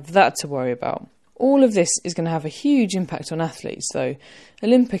they have that to worry about. All of this is going to have a huge impact on athletes, though.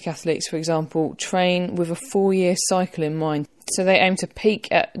 Olympic athletes, for example, train with a 4-year cycle in mind. So they aim to peak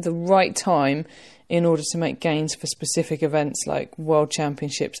at the right time in order to make gains for specific events like World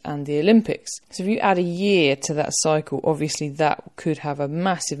Championships and the Olympics. So if you add a year to that cycle, obviously that could have a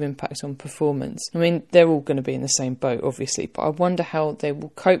massive impact on performance. They're all going to be in the same boat, obviously, but I wonder how they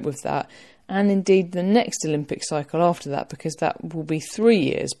will cope with that, and indeed the next Olympic cycle after that, because that will be 3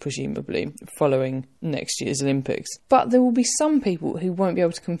 years, presumably, following next year's Olympics. But there will be some people who won't be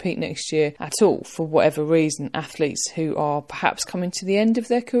able to compete next year at all, for whatever reason, athletes who are perhaps coming to the end of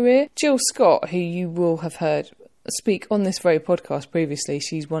their career. Jill Scott, who you will have heard speak on this very podcast previously,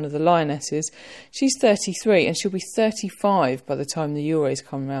 she's one of the Lionesses. She's 33 and she'll be 35 by the time the Euros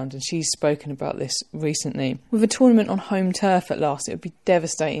come around, and she's spoken about this recently. With a tournament on home turf at last, it would be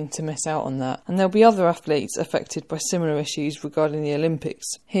devastating to miss out on that, and there'll be other athletes affected by similar issues regarding the Olympics.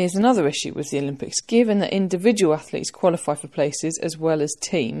 Here's another issue with the Olympics. Given that individual athletes qualify for places as well as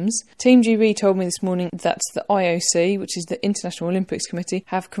teams, Team GB told me this morning that the IOC, which is the International Olympics Committee,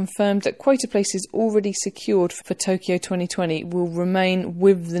 have confirmed that quota places already secured for Tokyo 2020 will remain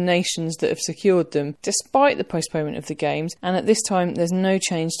with the nations that have secured them, despite the postponement of the Games, and at this time there's no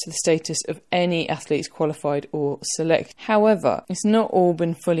change to the status of any athletes qualified or select. However, it's not all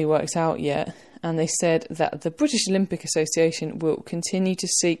been fully worked out yet, and they said that the British Olympic Association will continue to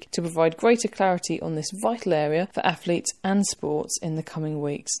seek to provide greater clarity on this vital area for athletes and sports in the coming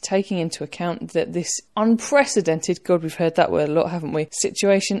weeks, taking into account that this unprecedented, God, we've heard that word a lot, haven't we,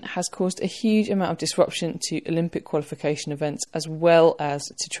 situation has caused a huge amount of disruption to Olympic qualification events as well as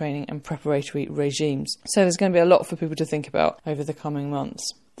to training and preparatory regimes. So there's going to be a lot for people to think about over the coming months.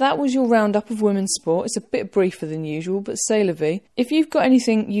 That was your roundup of women's sport. It's a bit briefer than usual, but c'est la vie. If you've got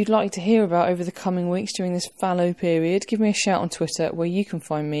anything you'd like to hear about over the coming weeks during this fallow period, give me a shout on Twitter, where you can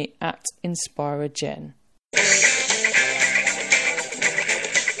find me at InspiraGen.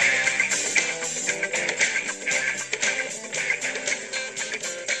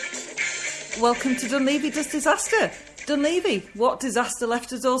 Welcome to Dunleavy Does Disaster. Dunleavy, what disaster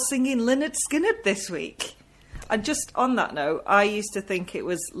left us all singing Lynyrd Skynyrd this week? And just on that note, I used to think it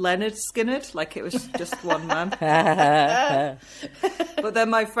was Leonard Skynyrd, like it was just one man. But then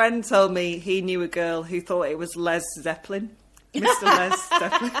my friend told me he knew a girl who thought it was Les Zeppelin. Mr. Les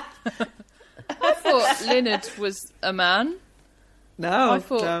Zeppelin. I thought thought Leonard was a man. No, I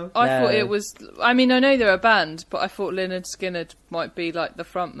thought it was. I mean, I know they're a band, but I thought Lynyrd Skynyrd might be like the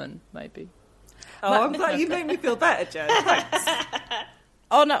frontman, maybe. Oh, I'm glad you made me feel better, Jen. Thanks.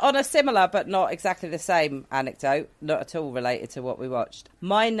 On a similar but not exactly the same anecdote, not at all related to what we watched.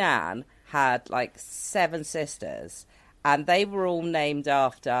 My nan had like 7 sisters, and they were all named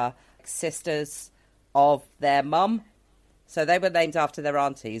after sisters of their mum. So they were named after their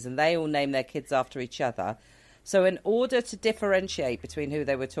aunties, and they all named their kids after each other. So in order to differentiate between who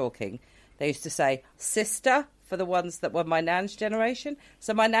they were talking, they used to say sister for the ones that were my nan's generation.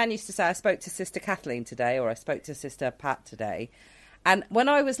 So my nan used to say, I spoke to Sister Kathleen today, or I spoke to Sister Pat today. And when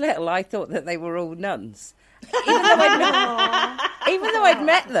I was little, I thought that they were all nuns. Even though I'd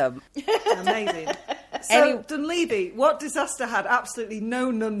met them. Amazing. So, Dunleavy, what disaster had absolutely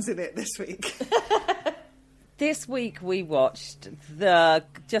no nuns in it this week? This week we watched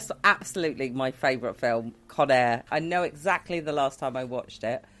just absolutely my favourite film, Con Air. I know exactly the last time I watched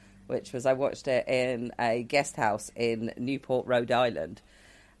it, which was I watched it in a guest house in Newport, Rhode Island.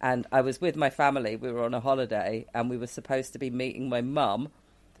 And I was with my family. We were on a holiday and we were supposed to be meeting my mum.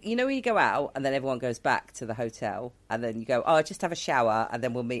 You know, when you go out and then everyone goes back to the hotel and then you go, oh, just have a shower and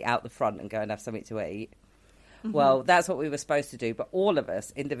then we'll meet out the front and go and have something to eat. Mm-hmm. Well, that's what we were supposed to do. But all of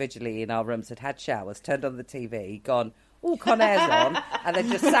us individually in our rooms had showers, turned on the TV, gone, oh, Con Air's on, and then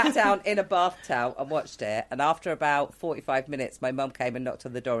just sat down in a bath towel and watched it. And after about 45 minutes, my mum came and knocked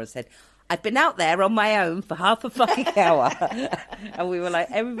on the door and said, I've been out there on my own for half a fucking hour. And we were like,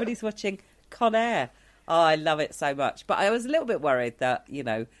 everybody's watching Con Air. Oh, I love it so much. But I was a little bit worried that, you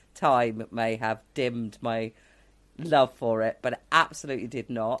know, time may have dimmed my love for it, but it absolutely did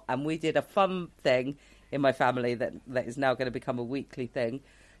not. And we did a fun thing in my family that is now going to become a weekly thing.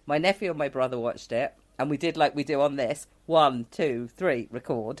 My nephew and my brother watched it, and we did like we do on this, 1, 2, 3,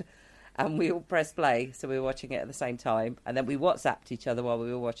 record, and we all pressed play, so we were watching it at the same time, and then we WhatsApped each other while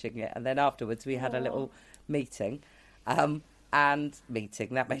we were watching it, and then afterwards we had a little meeting, that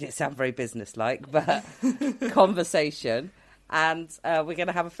made it sound very businesslike, but conversation. And we're going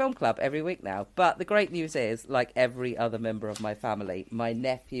to have a film club every week now. But the great news is, like every other member of my family, my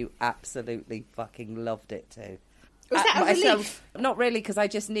nephew absolutely fucking loved it too. Was that a relief? Not really, because I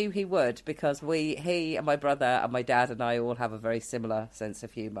just knew he would, because he and my brother and my dad and I all have a very similar sense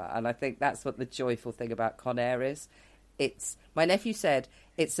of humour. And I think that's what the joyful thing about Con Air is. My nephew said,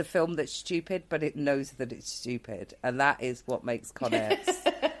 it's a film that's stupid, but it knows that it's stupid. And that is what makes Con Air.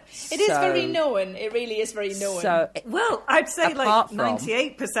 It is very knowing. It really is very knowing. Well, I'd say like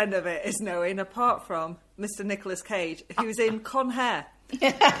 98% of it is knowing, apart from Mr. Nicolas Cage, who's in Con Air.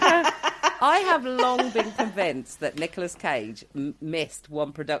 I have long been convinced that Nicolas Cage missed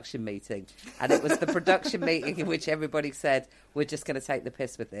one production meeting, and it was the production meeting in which everybody said, we're just going to take the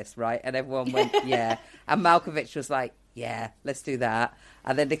piss with this, right? And everyone went, yeah. And Malkovich was like, yeah, let's do that.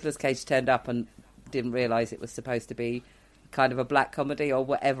 And then Nicolas Cage turned up and didn't realise it was supposed to be kind of a black comedy or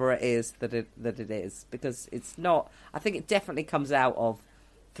whatever it is that it is, because it's not. I think it definitely comes out of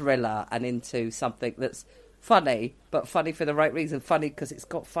thriller and into something that's funny, but funny for the right reason. Funny because it's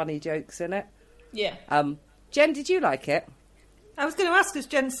got funny jokes in it. Yeah. Jen, did you like it? I was going to ask, has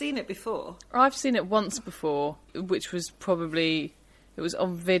Jen seen it before? I've seen it once before, which was probably, it was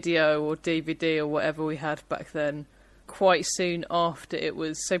on video or DVD or whatever we had back then, quite soon after it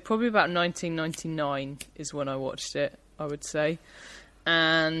was, so probably about 1999 is when I watched it, I would say.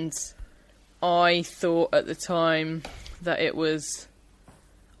 And I thought at the time that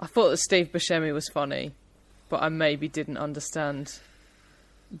I thought that Steve Buscemi was funny, but I maybe didn't understand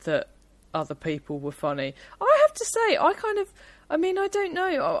that other people were funny. I have to say, I don't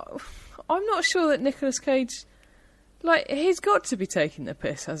know. I'm not sure that Nicolas Cage, he's got to be taking the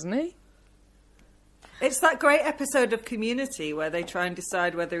piss, hasn't he? It's that great episode of Community where they try and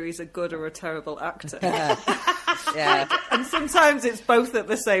decide whether he's a good or a terrible actor. Yeah. And sometimes it's both at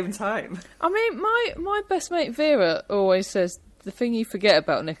the same time. I mean, my best mate Vera always says the thing you forget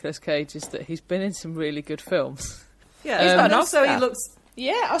about Nicolas Cage is that he's been in some really good films. Yeah, he's got an Oscar. He looks...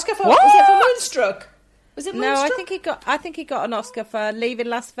 Yeah, Oscar for... Was it for Moonstruck? Was it Moonstruck? No, I think he got an Oscar for Leaving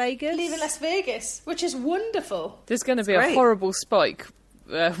Las Vegas. Leaving Las Vegas, which is wonderful. There's going to be a horrible spike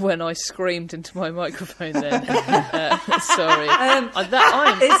when I screamed into my microphone then. Sorry. I'm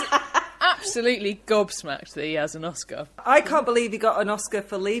absolutely gobsmacked that he has an Oscar. I can't believe he got an Oscar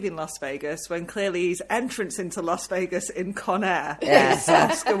for Leaving Las Vegas when clearly his entrance into Las Vegas in Con Air is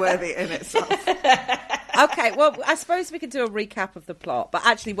Oscar-worthy in itself. Okay, well, I suppose we could do a recap of the plot, but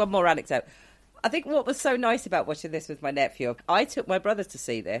actually one more anecdote. I think what was so nice about watching this with my nephew, I took my brother to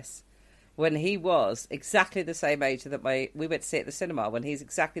see this when he was exactly the same age that we went to see it at the cinema, when he's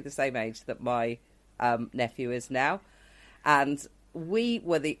exactly the same age that my nephew is now. And we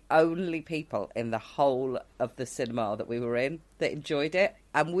were the only people in the whole of the cinema that we were in that enjoyed it.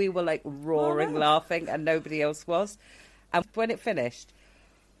 And we were like roaring, laughing, and nobody else was. And when it finished,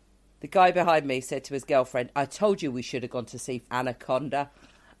 the guy behind me said to his girlfriend, "I told you we should have gone to see Anaconda."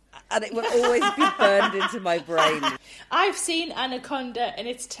 And it will always be burned into my brain. I've seen Anaconda and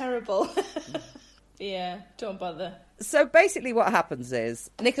it's terrible. Yeah, don't bother. So basically what happens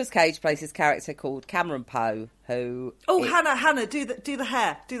is Nicolas Cage plays his character called Cameron Poe, who... Oh, Hannah, do the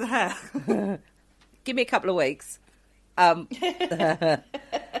hair. Give me a couple of weeks.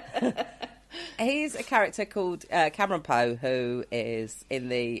 He's a character called Cameron Poe, who is in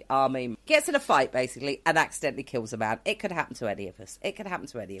the army, gets in a fight, basically, and accidentally kills a man. It could happen to any of us. I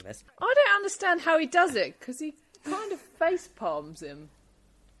don't understand how he does it, because he kind of face palms him.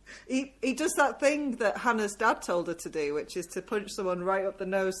 He does that thing that Hannah's dad told her to do, which is to punch someone right up the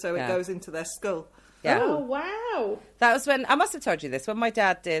nose so it goes into their skull. Yeah. Oh, wow. That was when, I must have told you this, when my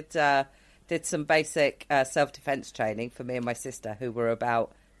dad did some basic self-defense training for me and my sister, who were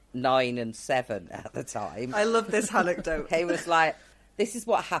about 9 and 7 at the time. I love this anecdote. He was like, this is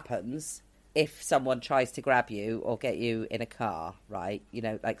what happens if someone tries to grab you or get you in a car, right? You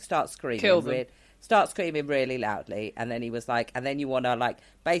know, like start screaming. Kill them. Start screaming really loudly. And then he was like, and then you want to like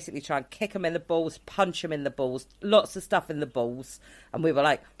basically try and kick them in the balls, punch them in the balls, lots of stuff in the balls. And we were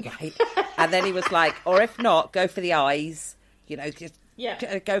like, right. And then he was like, or if not, go for the eyes, you know, just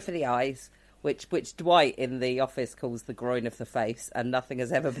go for the eyes. Which Dwight in The Office calls the groin of the face, and nothing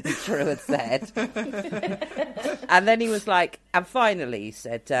has ever been true and said. And then he was like, and finally he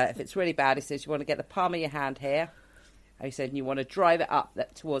said, if it's really bad, he says, you want to get the palm of your hand here? And he said, and you want to drive it up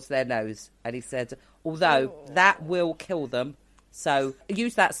towards their nose. And he said, although that will kill them, so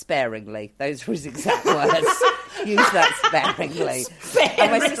use that sparingly. Those were his exact words. Use that sparingly.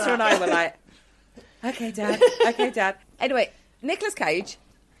 And my sister and I were like, okay, Dad. Anyway, Nicolas Cage,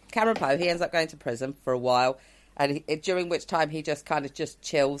 Cameron Poe, he ends up going to prison for a while, and during which time he just kind of just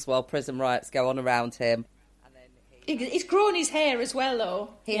chills while prison riots go on around him. He's grown his hair as well, though.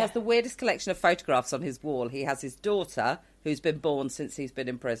 He has the weirdest collection of photographs on his wall. He has his daughter, who's been born since he's been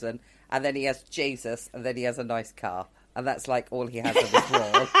in prison, and then he has Jesus, and then he has a nice car. And that's like all he has on his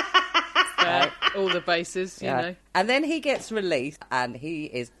wall. Right? All the bases, you know. And then he gets released, and he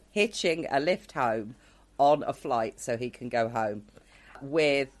is hitching a lift home on a flight so he can go home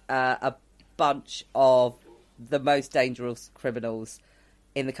with a bunch of the most dangerous criminals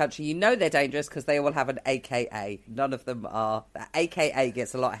in the country. You know they're dangerous because they all have an AKA. None of them are. AKA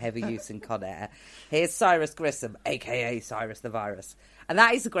gets a lot of heavy use in Con Air. Here's Cyrus Grissom, AKA Cyrus the Virus. And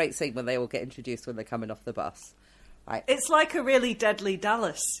that is a great scene when they all get introduced when they're coming off the bus. Right. It's like a really deadly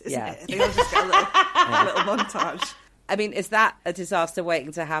Dallas, isn't it? They all just get a little montage. I mean, is that a disaster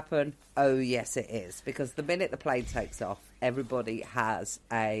waiting to happen? Oh, yes, it is. Because the minute the plane takes off, everybody has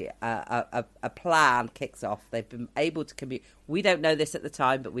a plan kicks off. They've been able to communicate. We don't know this at the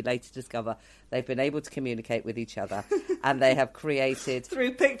time, but we later discover they've been able to communicate with each other. And they have created...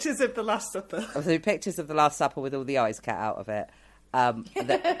 Through pictures of the Last Supper. Through pictures of the Last Supper with all the eyes cut out of it.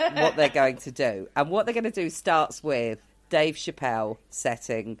 What they're going to do. And what they're going to do starts with Dave Chappelle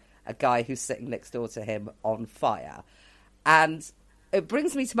setting a guy who's sitting next door to him on fire. And it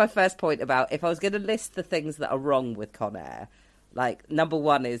brings me to my first point about if I was going to list the things that are wrong with Con Air, like number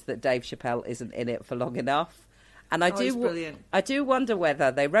one is that Dave Chappelle isn't in it for long enough. And I do wonder whether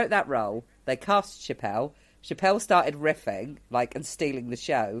they wrote that role, they cast Chappelle started riffing and stealing the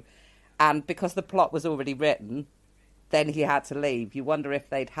show, and because the plot was already written, then he had to leave. You wonder if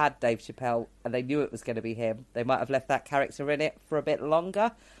they'd had Dave Chappelle and they knew it was going to be him, they might have left that character in it for a bit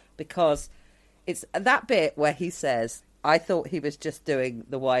longer, because it's that bit where he says, I thought he was just doing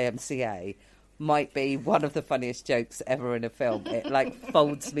the YMCA, might be one of the funniest jokes ever in a film. It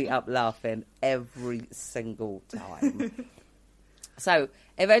folds me up laughing every single time. So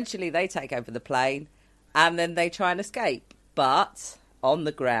eventually they take over the plane and then they try and escape. But on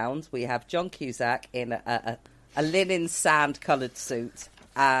the ground we have John Cusack in a linen sand-coloured suit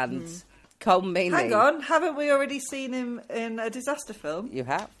and Cole Meany. Hang on, haven't we already seen him in a disaster film? You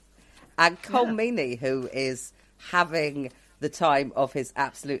have. And Cole Meany, who is having the time of his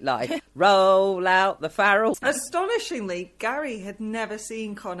absolute life. Roll out the Farrell. Astonishingly, Gary had never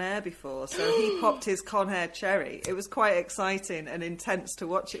seen Con Air before, so he popped his Con Air cherry. It was quite exciting and intense to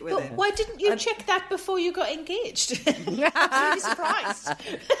watch it with him. Why didn't you check that before you got engaged? I'm really surprised.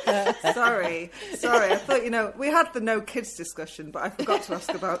 Sorry. I thought, we had the no kids discussion, but I forgot to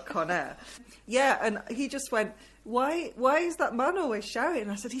ask about Con Air. Yeah, and he just went, why is that man always shouting?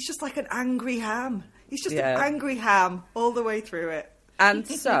 And I said, he's just like an angry ham. He's just an angry ham all the way through it. And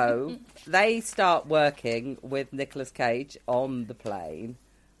so they start working with Nicolas Cage on the plane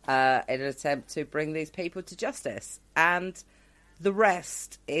in an attempt to bring these people to justice. And the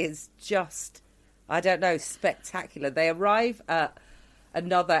rest is just, I don't know, spectacular. They arrive at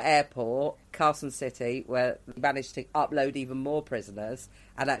another airport, Carson City, where they managed to upload even more prisoners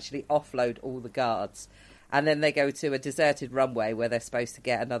and actually offload all the guards. And then they go to a deserted runway where they're supposed to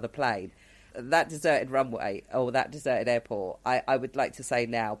get another plane. That deserted runway, or that deserted airport, I would like to say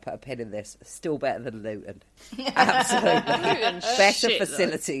now, put a pin in this, still better than Luton. Absolutely. Better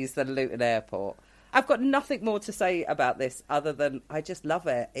facilities than Luton Airport. I've got nothing more to say about this other than I just love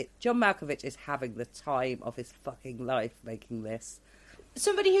it. John Malkovich is having the time of his fucking life making this.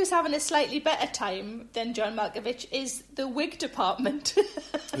 Somebody who's having a slightly better time than John Malkovich is the wig department.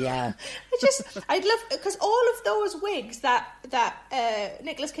 Yeah. I'd love, because all of those wigs that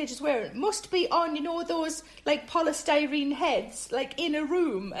Nicolas Cage is wearing must be on, you know, those like polystyrene heads, like in a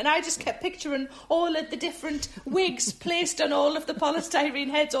room. And I just kept picturing all of the different wigs placed on all of the polystyrene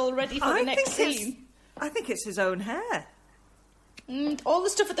heads all ready for the next scene. I think it's his own hair. All the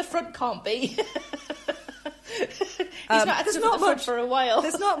stuff at the front can't be. He's not at the front for a while.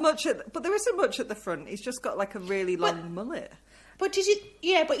 There's not much, but there isn't much at the front. He's just got like a really long mullet. But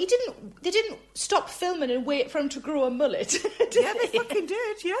they didn't stop filming and wait for him to grow a mullet. Yeah, they fucking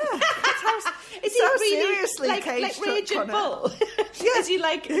did. Yeah, that's how, is so he really seriously like Raging Bull? Yeah. Is he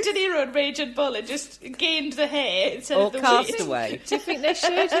like De Niro and Raging Bull and just gained the hair instead or of the Castaway? Do you think they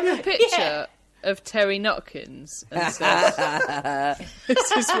showed him a picture of Terry Notkins and said,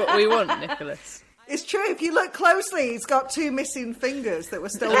 "This is what we want, Nicholas"? It's true. If you look closely, he's got 2 missing fingers that were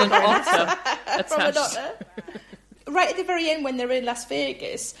still an otter from an attached. otter. Right at the very end when they're in Las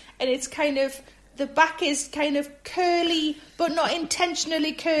Vegas, and it's kind of, the back is kind of curly, but not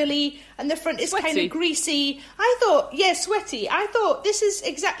intentionally curly, and the front is Sweaty. kind of greasy. I thought, sweaty. I thought, this is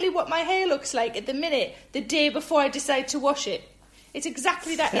exactly what my hair looks like at the minute, the day before I decide to wash it. It's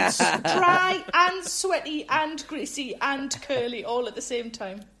exactly that. It's dry and sweaty and greasy and curly all at the same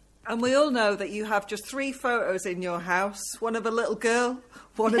time. And we all know that you have just 3 photos in your house: one of a little girl,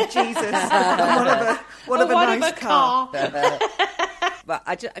 one of Jesus, and one of a nice car. But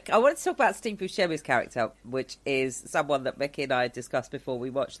I want to talk about Steve Buscemi's character, which is someone that Mickey and I discussed before we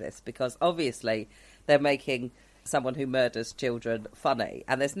watched this, because obviously they're making someone who murders children funny,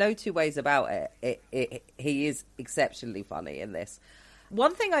 and there's no two ways about it. He is exceptionally funny in this.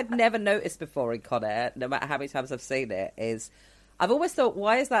 One thing I'd never noticed before in Con Air, no matter how many times I've seen it, is I've always thought,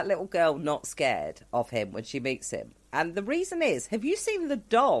 why is that little girl not scared of him when she meets him? And the reason is, have you seen the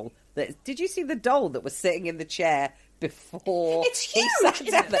doll? Did you see the doll that was sitting in the chair before it's huge, he sat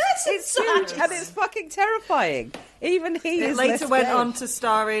down there? It's huge, and it's fucking terrifying. Even he It is later less went scared. on to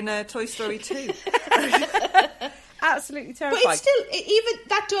star in Toy Story 2. Absolutely terrifying. But it's still, even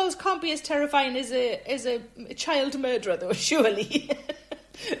that doll can't be as terrifying as a child murderer, though, surely.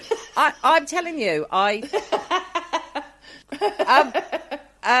 I'm telling you,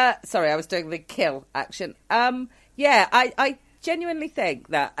 sorry, I was doing the kill action. I genuinely think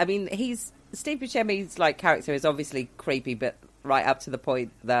that, I mean, Steve Buscemi's like character is obviously creepy, but right up to the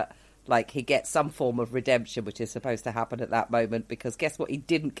point that like he gets some form of redemption, which is supposed to happen at that moment, because guess what? He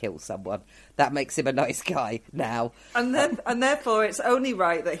didn't kill someone. That makes him a nice guy now. And therefore it's only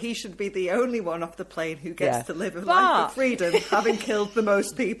right that he should be the only one off the plane who gets to live a life of freedom, having killed the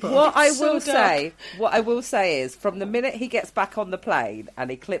most people. What I will say is, from the minute he gets back on the plane and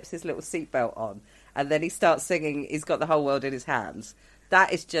he clips his little seatbelt on, and then he starts singing "He's Got the Whole World in His Hands,"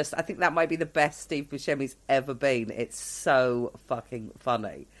 that is just, I think that might be the best Steve Buscemi's ever been. It's so fucking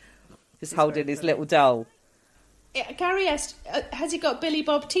funny. Just holding his little doll. Yeah, Gary asked, has he got Billy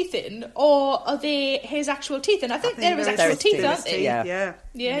Bob teeth in, or are they his actual teeth? And I think they're his actual teeth, aren't they? Yeah.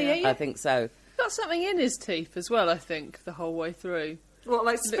 Yeah. I think so. Got something in his teeth as well, I think, the whole way through. What,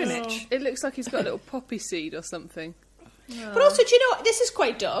 like spinach? It looks like he's got a little poppy seed or something. But also, do you know, this is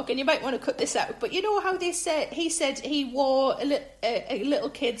quite dark, and you might want to cut this out, but you know how he said he wore a little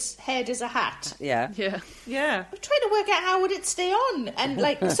kid's head as a hat? Yeah. I'm trying to work out how would it stay on, and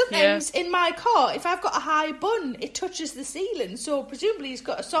like sometimes in my car, if I've got a high bun, it touches the ceiling, so presumably he's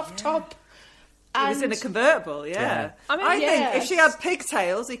got a soft top. He was in a convertible, I think if she had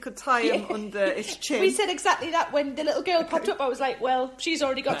pigtails, he could tie him under his chin. We said exactly that when the little girl popped up. I was like, well, she's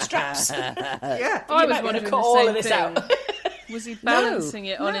already got straps. I was wondering cut all of the this same out. thing. Was he balancing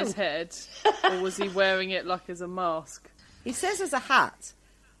it on his head, or was he wearing it like as a mask? He says as a hat.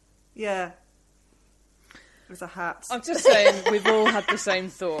 Yeah. It was a hat. I'm just saying, we've all had the same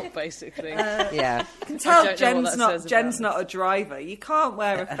thought, basically. You can tell Jen's not a driver. You can't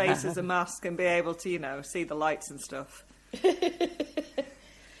wear a face as a mask and be able to, see the lights and stuff.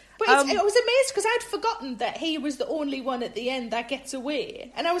 But I was amazed because I'd forgotten that he was the only one at the end that gets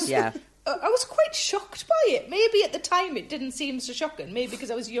away, and I was quite shocked by it. Maybe at the time it didn't seem so shocking, maybe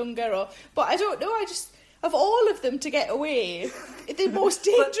because I was younger, but I don't know. I just, of all of them to get away, the most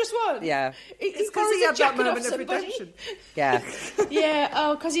dangerous one. Yeah, it's because he had that moment of redemption. Yeah, yeah.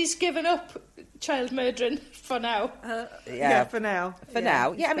 Oh, because he's given up child murdering for now. For now.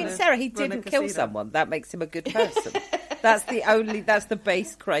 Yeah, I mean, Sarah, he didn't kill someone. That makes him a good person. That's the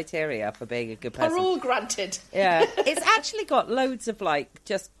base criteria for being a good person. Parole granted. Yeah. It's actually got loads of, like,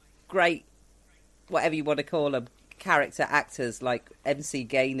 just great, whatever you want to call them, character actors, like MC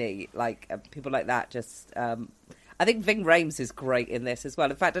Gainey, like, people like that. Just, I think Ving Rhames is great in this as well.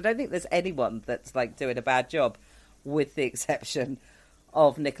 In fact, I don't think there's anyone that's, like, doing a bad job, with the exception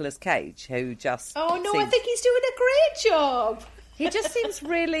of Nicolas Cage, who just... Oh, no, I think he's doing a great job. He just seems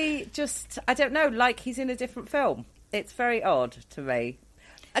really I don't know, like he's in a different film. It's very odd to me.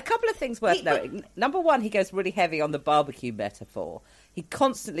 A couple of things worth noting. Number one, he goes really heavy on the barbecue metaphor. He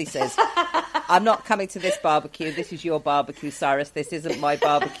constantly says, I'm not coming to this barbecue. This is your barbecue, Cyrus. This isn't my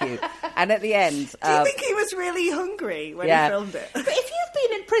barbecue. And at the end... Do you think he was really hungry when he filmed it? But if you've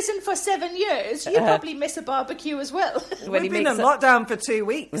been in prison for 7 years, you probably miss a barbecue as well. We've been in lockdown for 2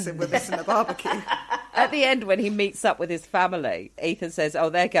 weeks and we're missing a barbecue. At the end, when he meets up with his family, Ethan says, oh,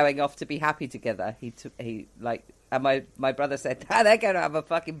 they're going off to be happy together. And my brother said, they're going to have a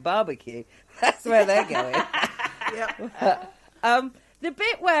fucking barbecue. That's where they're going. Yep. The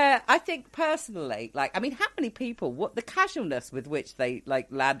bit where I think personally, like, I mean, how many people, what the casualness with which they, like,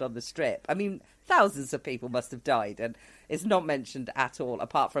 land on the strip. I mean, thousands of people must have died, and it's not mentioned at all,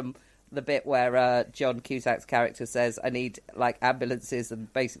 apart from the bit where John Cusack's character says, I need, like, ambulances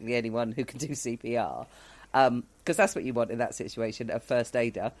and basically anyone who can do CPR. Because that's what you want in that situation, a first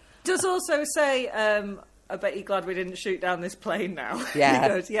aider. Does also say... I bet you're glad we didn't shoot down this plane now. Yeah. He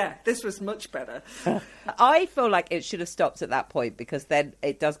goes, yeah, this was much better. I feel like it should have stopped at that point, because then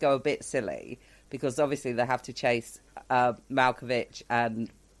it does go a bit silly, because obviously they have to chase Malkovich and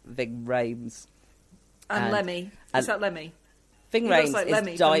Ving Rhames. And Lemmy. Is that Lemmy? Ving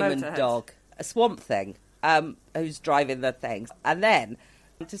Rhames is Diamond Dog, a Swamp Thing, who's driving the things. And then,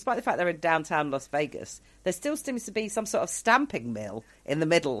 despite the fact they're in downtown Las Vegas, there still seems to be some sort of stamping mill in the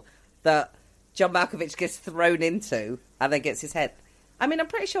middle that John Malkovich gets thrown into and then gets his head. I mean, I'm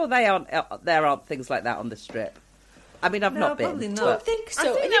pretty sure there aren't things like that on the strip. I mean, I've not been. Probably not. I don't think so.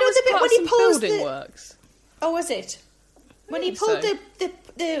 I think and that was the bit part when of he some pulls building works. Oh, was it? When he pulled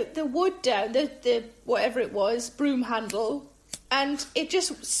the wood down, the whatever it was, broom handle, and it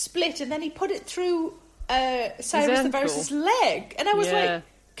just split, and then he put it through Cyrus the Virus's leg, and I was like,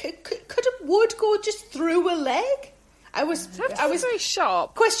 could a wood go just through a leg? I was very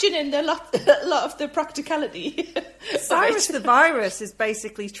sharp, questioning a lot of the practicality. Cyrus the Virus is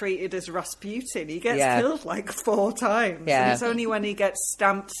basically treated as Rasputin. He gets killed like 4 times. Yeah. And it's only when he gets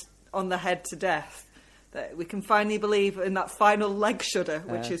stamped on the head to death that we can finally believe in that final leg shudder,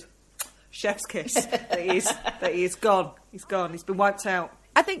 which is chef's kiss, that he's gone. He's gone. He's been wiped out.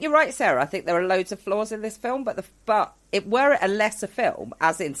 I think you're right, Sarah. I think there are loads of flaws in this film, but were it a lesser film,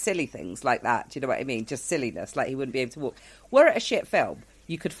 as in silly things like that, do you know what I mean? Just silliness, like he wouldn't be able to walk. Were it a shit film,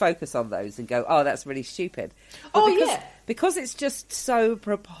 you could focus on those and go, oh, that's really stupid. But because it's just so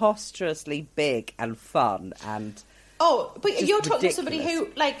preposterously big and fun and... Oh, but you're talking ridiculous. to somebody who,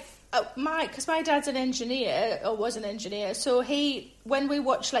 like... because my dad's an engineer, or was an engineer, so when we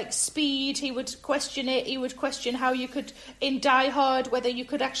watch like Speed, he would question it. He would question how you could, in Die Hard, whether you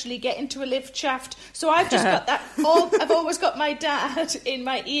could actually get into a lift shaft. So I've just got that. I've always got my dad in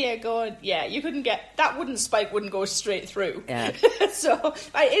my ear going, "Yeah, you couldn't get that. Spike wouldn't go straight through." Yeah. So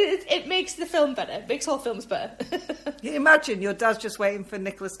it makes the film better. It makes all films better. You imagine your dad's just waiting for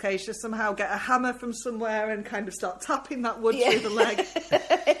Nicolas Cage to somehow get a hammer from somewhere and kind of start tapping that wood through the leg.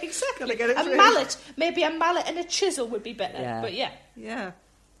 Exactly. Get it a through. mallet, maybe a mallet and a chisel would be better. Yeah. But yeah.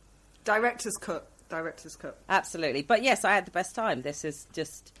 Director's cut. Absolutely. But yes, I had the best time. This is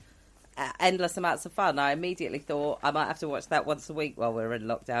just endless amounts of fun. I immediately thought I might have to watch that once a week while we're in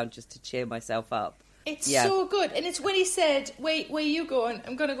lockdown just to cheer myself up. It's so good. And it's when he said, where you going?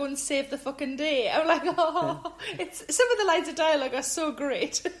 I'm going to go and save the fucking day. I'm like, oh, some of the lines of dialogue are so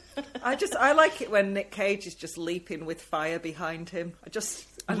great. I like it when Nick Cage is just leaping with fire behind him.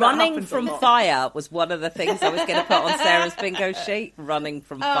 Running from fire was one of the things I was going to put on Sarah's bingo sheet. Running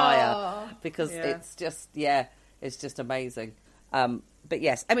from fire. Because it's just amazing. But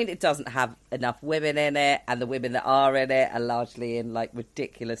yes, I mean, it doesn't have enough women in it, and the women that are in it are largely in like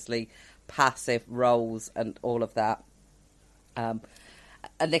ridiculously passive roles and all of that.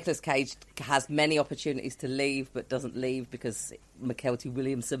 Nicolas Cage has many opportunities to leave, but doesn't leave because Mykelti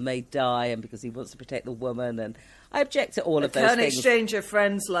Williamson may die and because he wants to protect the woman. And I object to all of those things. I can't exchange a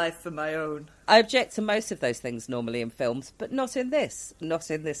friend's life for my own. I object to most of those things normally in films, but not in this. Not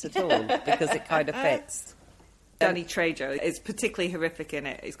in this at all, because it kind of fits. Danny Trejo is particularly horrific in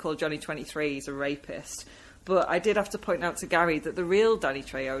it. He's called Johnny 23. He's a rapist. But I did have to point out to Gary that the real Danny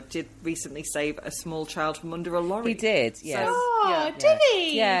Trejo did recently save a small child from under a lorry. He did, yes. Oh, did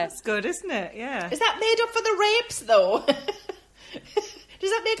he? Yeah. That's good, isn't it? Yeah. Is that made up for the rapes, though? Does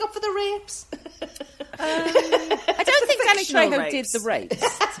that make up for the rapes? I don't think Danny Trejo rapes. did the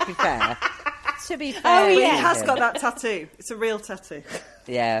rapes, to be fair. To be fair. Oh, But yeah. he has got that tattoo. It's a real tattoo.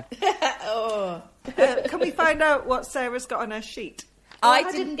 Yeah. Can we find out what Sarah's got on her sheet?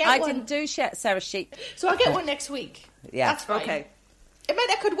 I didn't get I one. didn't do Sarah's sheet. So I'll get one next week. Yeah. That's fine. Okay. It meant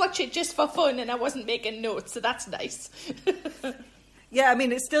I could watch it just for fun and I wasn't making notes, so that's nice. Yeah, I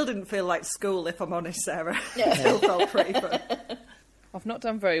mean, it still didn't feel like school, if I'm honest, Sarah. It still felt pretty fun. I've not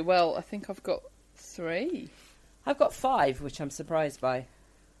done very well. I think I've got 3. I've got 5, which I'm surprised by.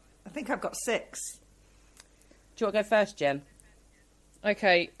 I think I've got 6. Do you want to go first, Jen?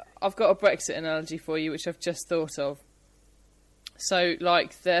 Okay, I've got a Brexit analogy for you, which I've just thought of. So,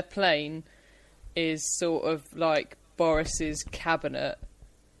 like, their plane is sort of like Boris's cabinet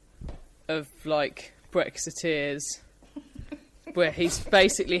of, like, Brexiteers, where he's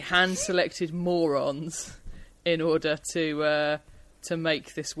basically hand-selected morons in order to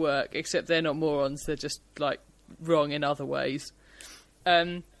make this work, except they're not morons, they're just, like, wrong in other ways.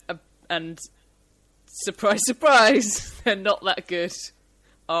 And surprise, surprise, they're not that good.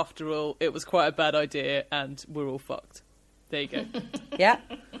 After all, it was quite a bad idea, and we're all fucked. There you go. Yeah.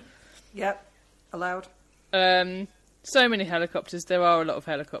 Yep. Allowed. So many helicopters. There are a lot of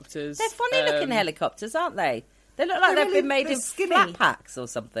helicopters. They're funny-looking helicopters, aren't they? They look like They're they've really- been made they're in skinny. flat packs or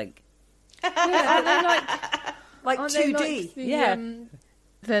something. Like Aren't 2D. they like the, Yeah.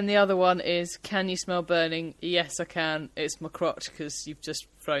 Then the other one is, can you smell burning? Yes, I can. It's my crotch because you've just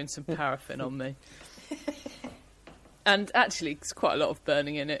thrown some paraffin on me. And actually, there's quite a lot of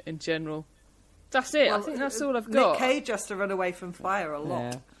burning in it in general. That's it. I think that's all I've got. Nick Cage has to run away from fire a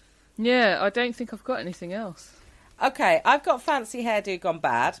lot. Yeah, I don't think I've got anything else. Okay, I've got fancy hairdo gone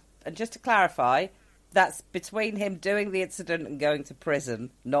bad. And just to clarify, that's between him doing the incident and going to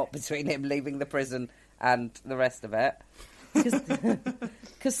prison, not between him leaving the prison and the rest of it.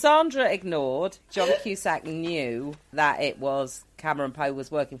 Cassandra ignored. John Cusack knew that it was Cameron Poe was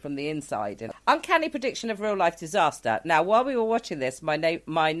working from the inside. An uncanny prediction of real-life disaster. Now, while we were watching this, my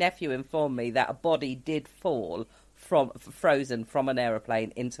nephew informed me that a body did fall frozen from an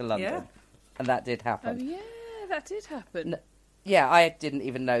aeroplane into London. Yeah. And that did Oh, happen. yeah, that did happen. Yeah, I didn't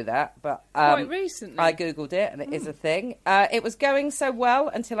even know that, but Quite recently. I googled it, and it is a thing. It was going so well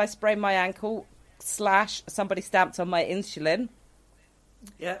until I sprained my ankle. / somebody stamped on my insulin.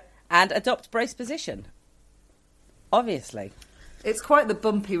 Yeah. And adopt brace position. Obviously, It's quite the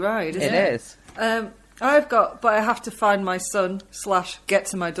bumpy ride, isn't it? it is. I've got, but I have to find my son / get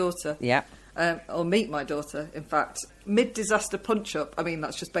to my daughter. Yeah. Or meet my daughter, in fact. Mid-disaster punch-up. I mean,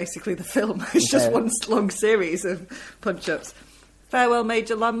 that's just basically the film. It's just one long series of punch-ups. Farewell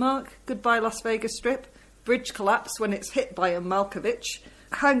Major Landmark. Goodbye Las Vegas Strip. Bridge collapse when it's hit by a Malkovich.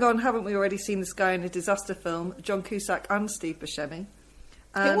 Hang on, haven't we already seen this guy in a disaster film? John Cusack and Steve Buscemi.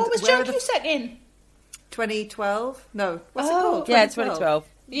 Hey, And what was Where John Are the- Cusack in? 2012? No. What's it Oh. called? Yeah, 2012.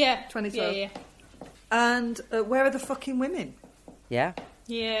 Yeah. 2012. Yeah. And Where Are the Fucking Women? Yeah.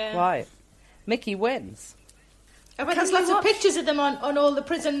 Yeah. Right. Mickey wins. I bet there's lots of pictures of them on all the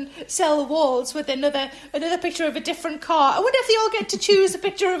prison cell walls with another picture of a different car. I wonder if they all get to choose a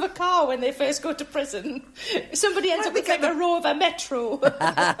picture of a car when they first go to prison. Somebody ends up with like a Rover Metro.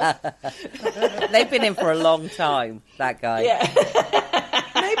 They've been in for a long time, that guy. Yeah.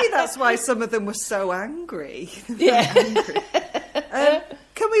 Maybe that's why some of them were so angry. Yeah.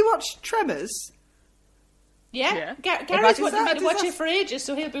 Can we watch Tremors? Yeah. Yeah. Gary's If I- wanted me to watch Is that- it for ages,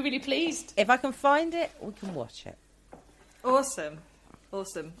 so he'll be really pleased. If I can find it, we can watch it. Awesome.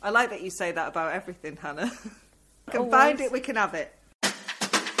 Awesome. I like that you say that about everything, Hannah. We can find it, we can have it.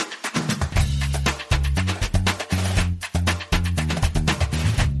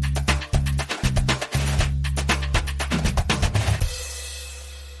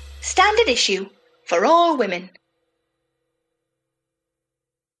 Standard issue for all women.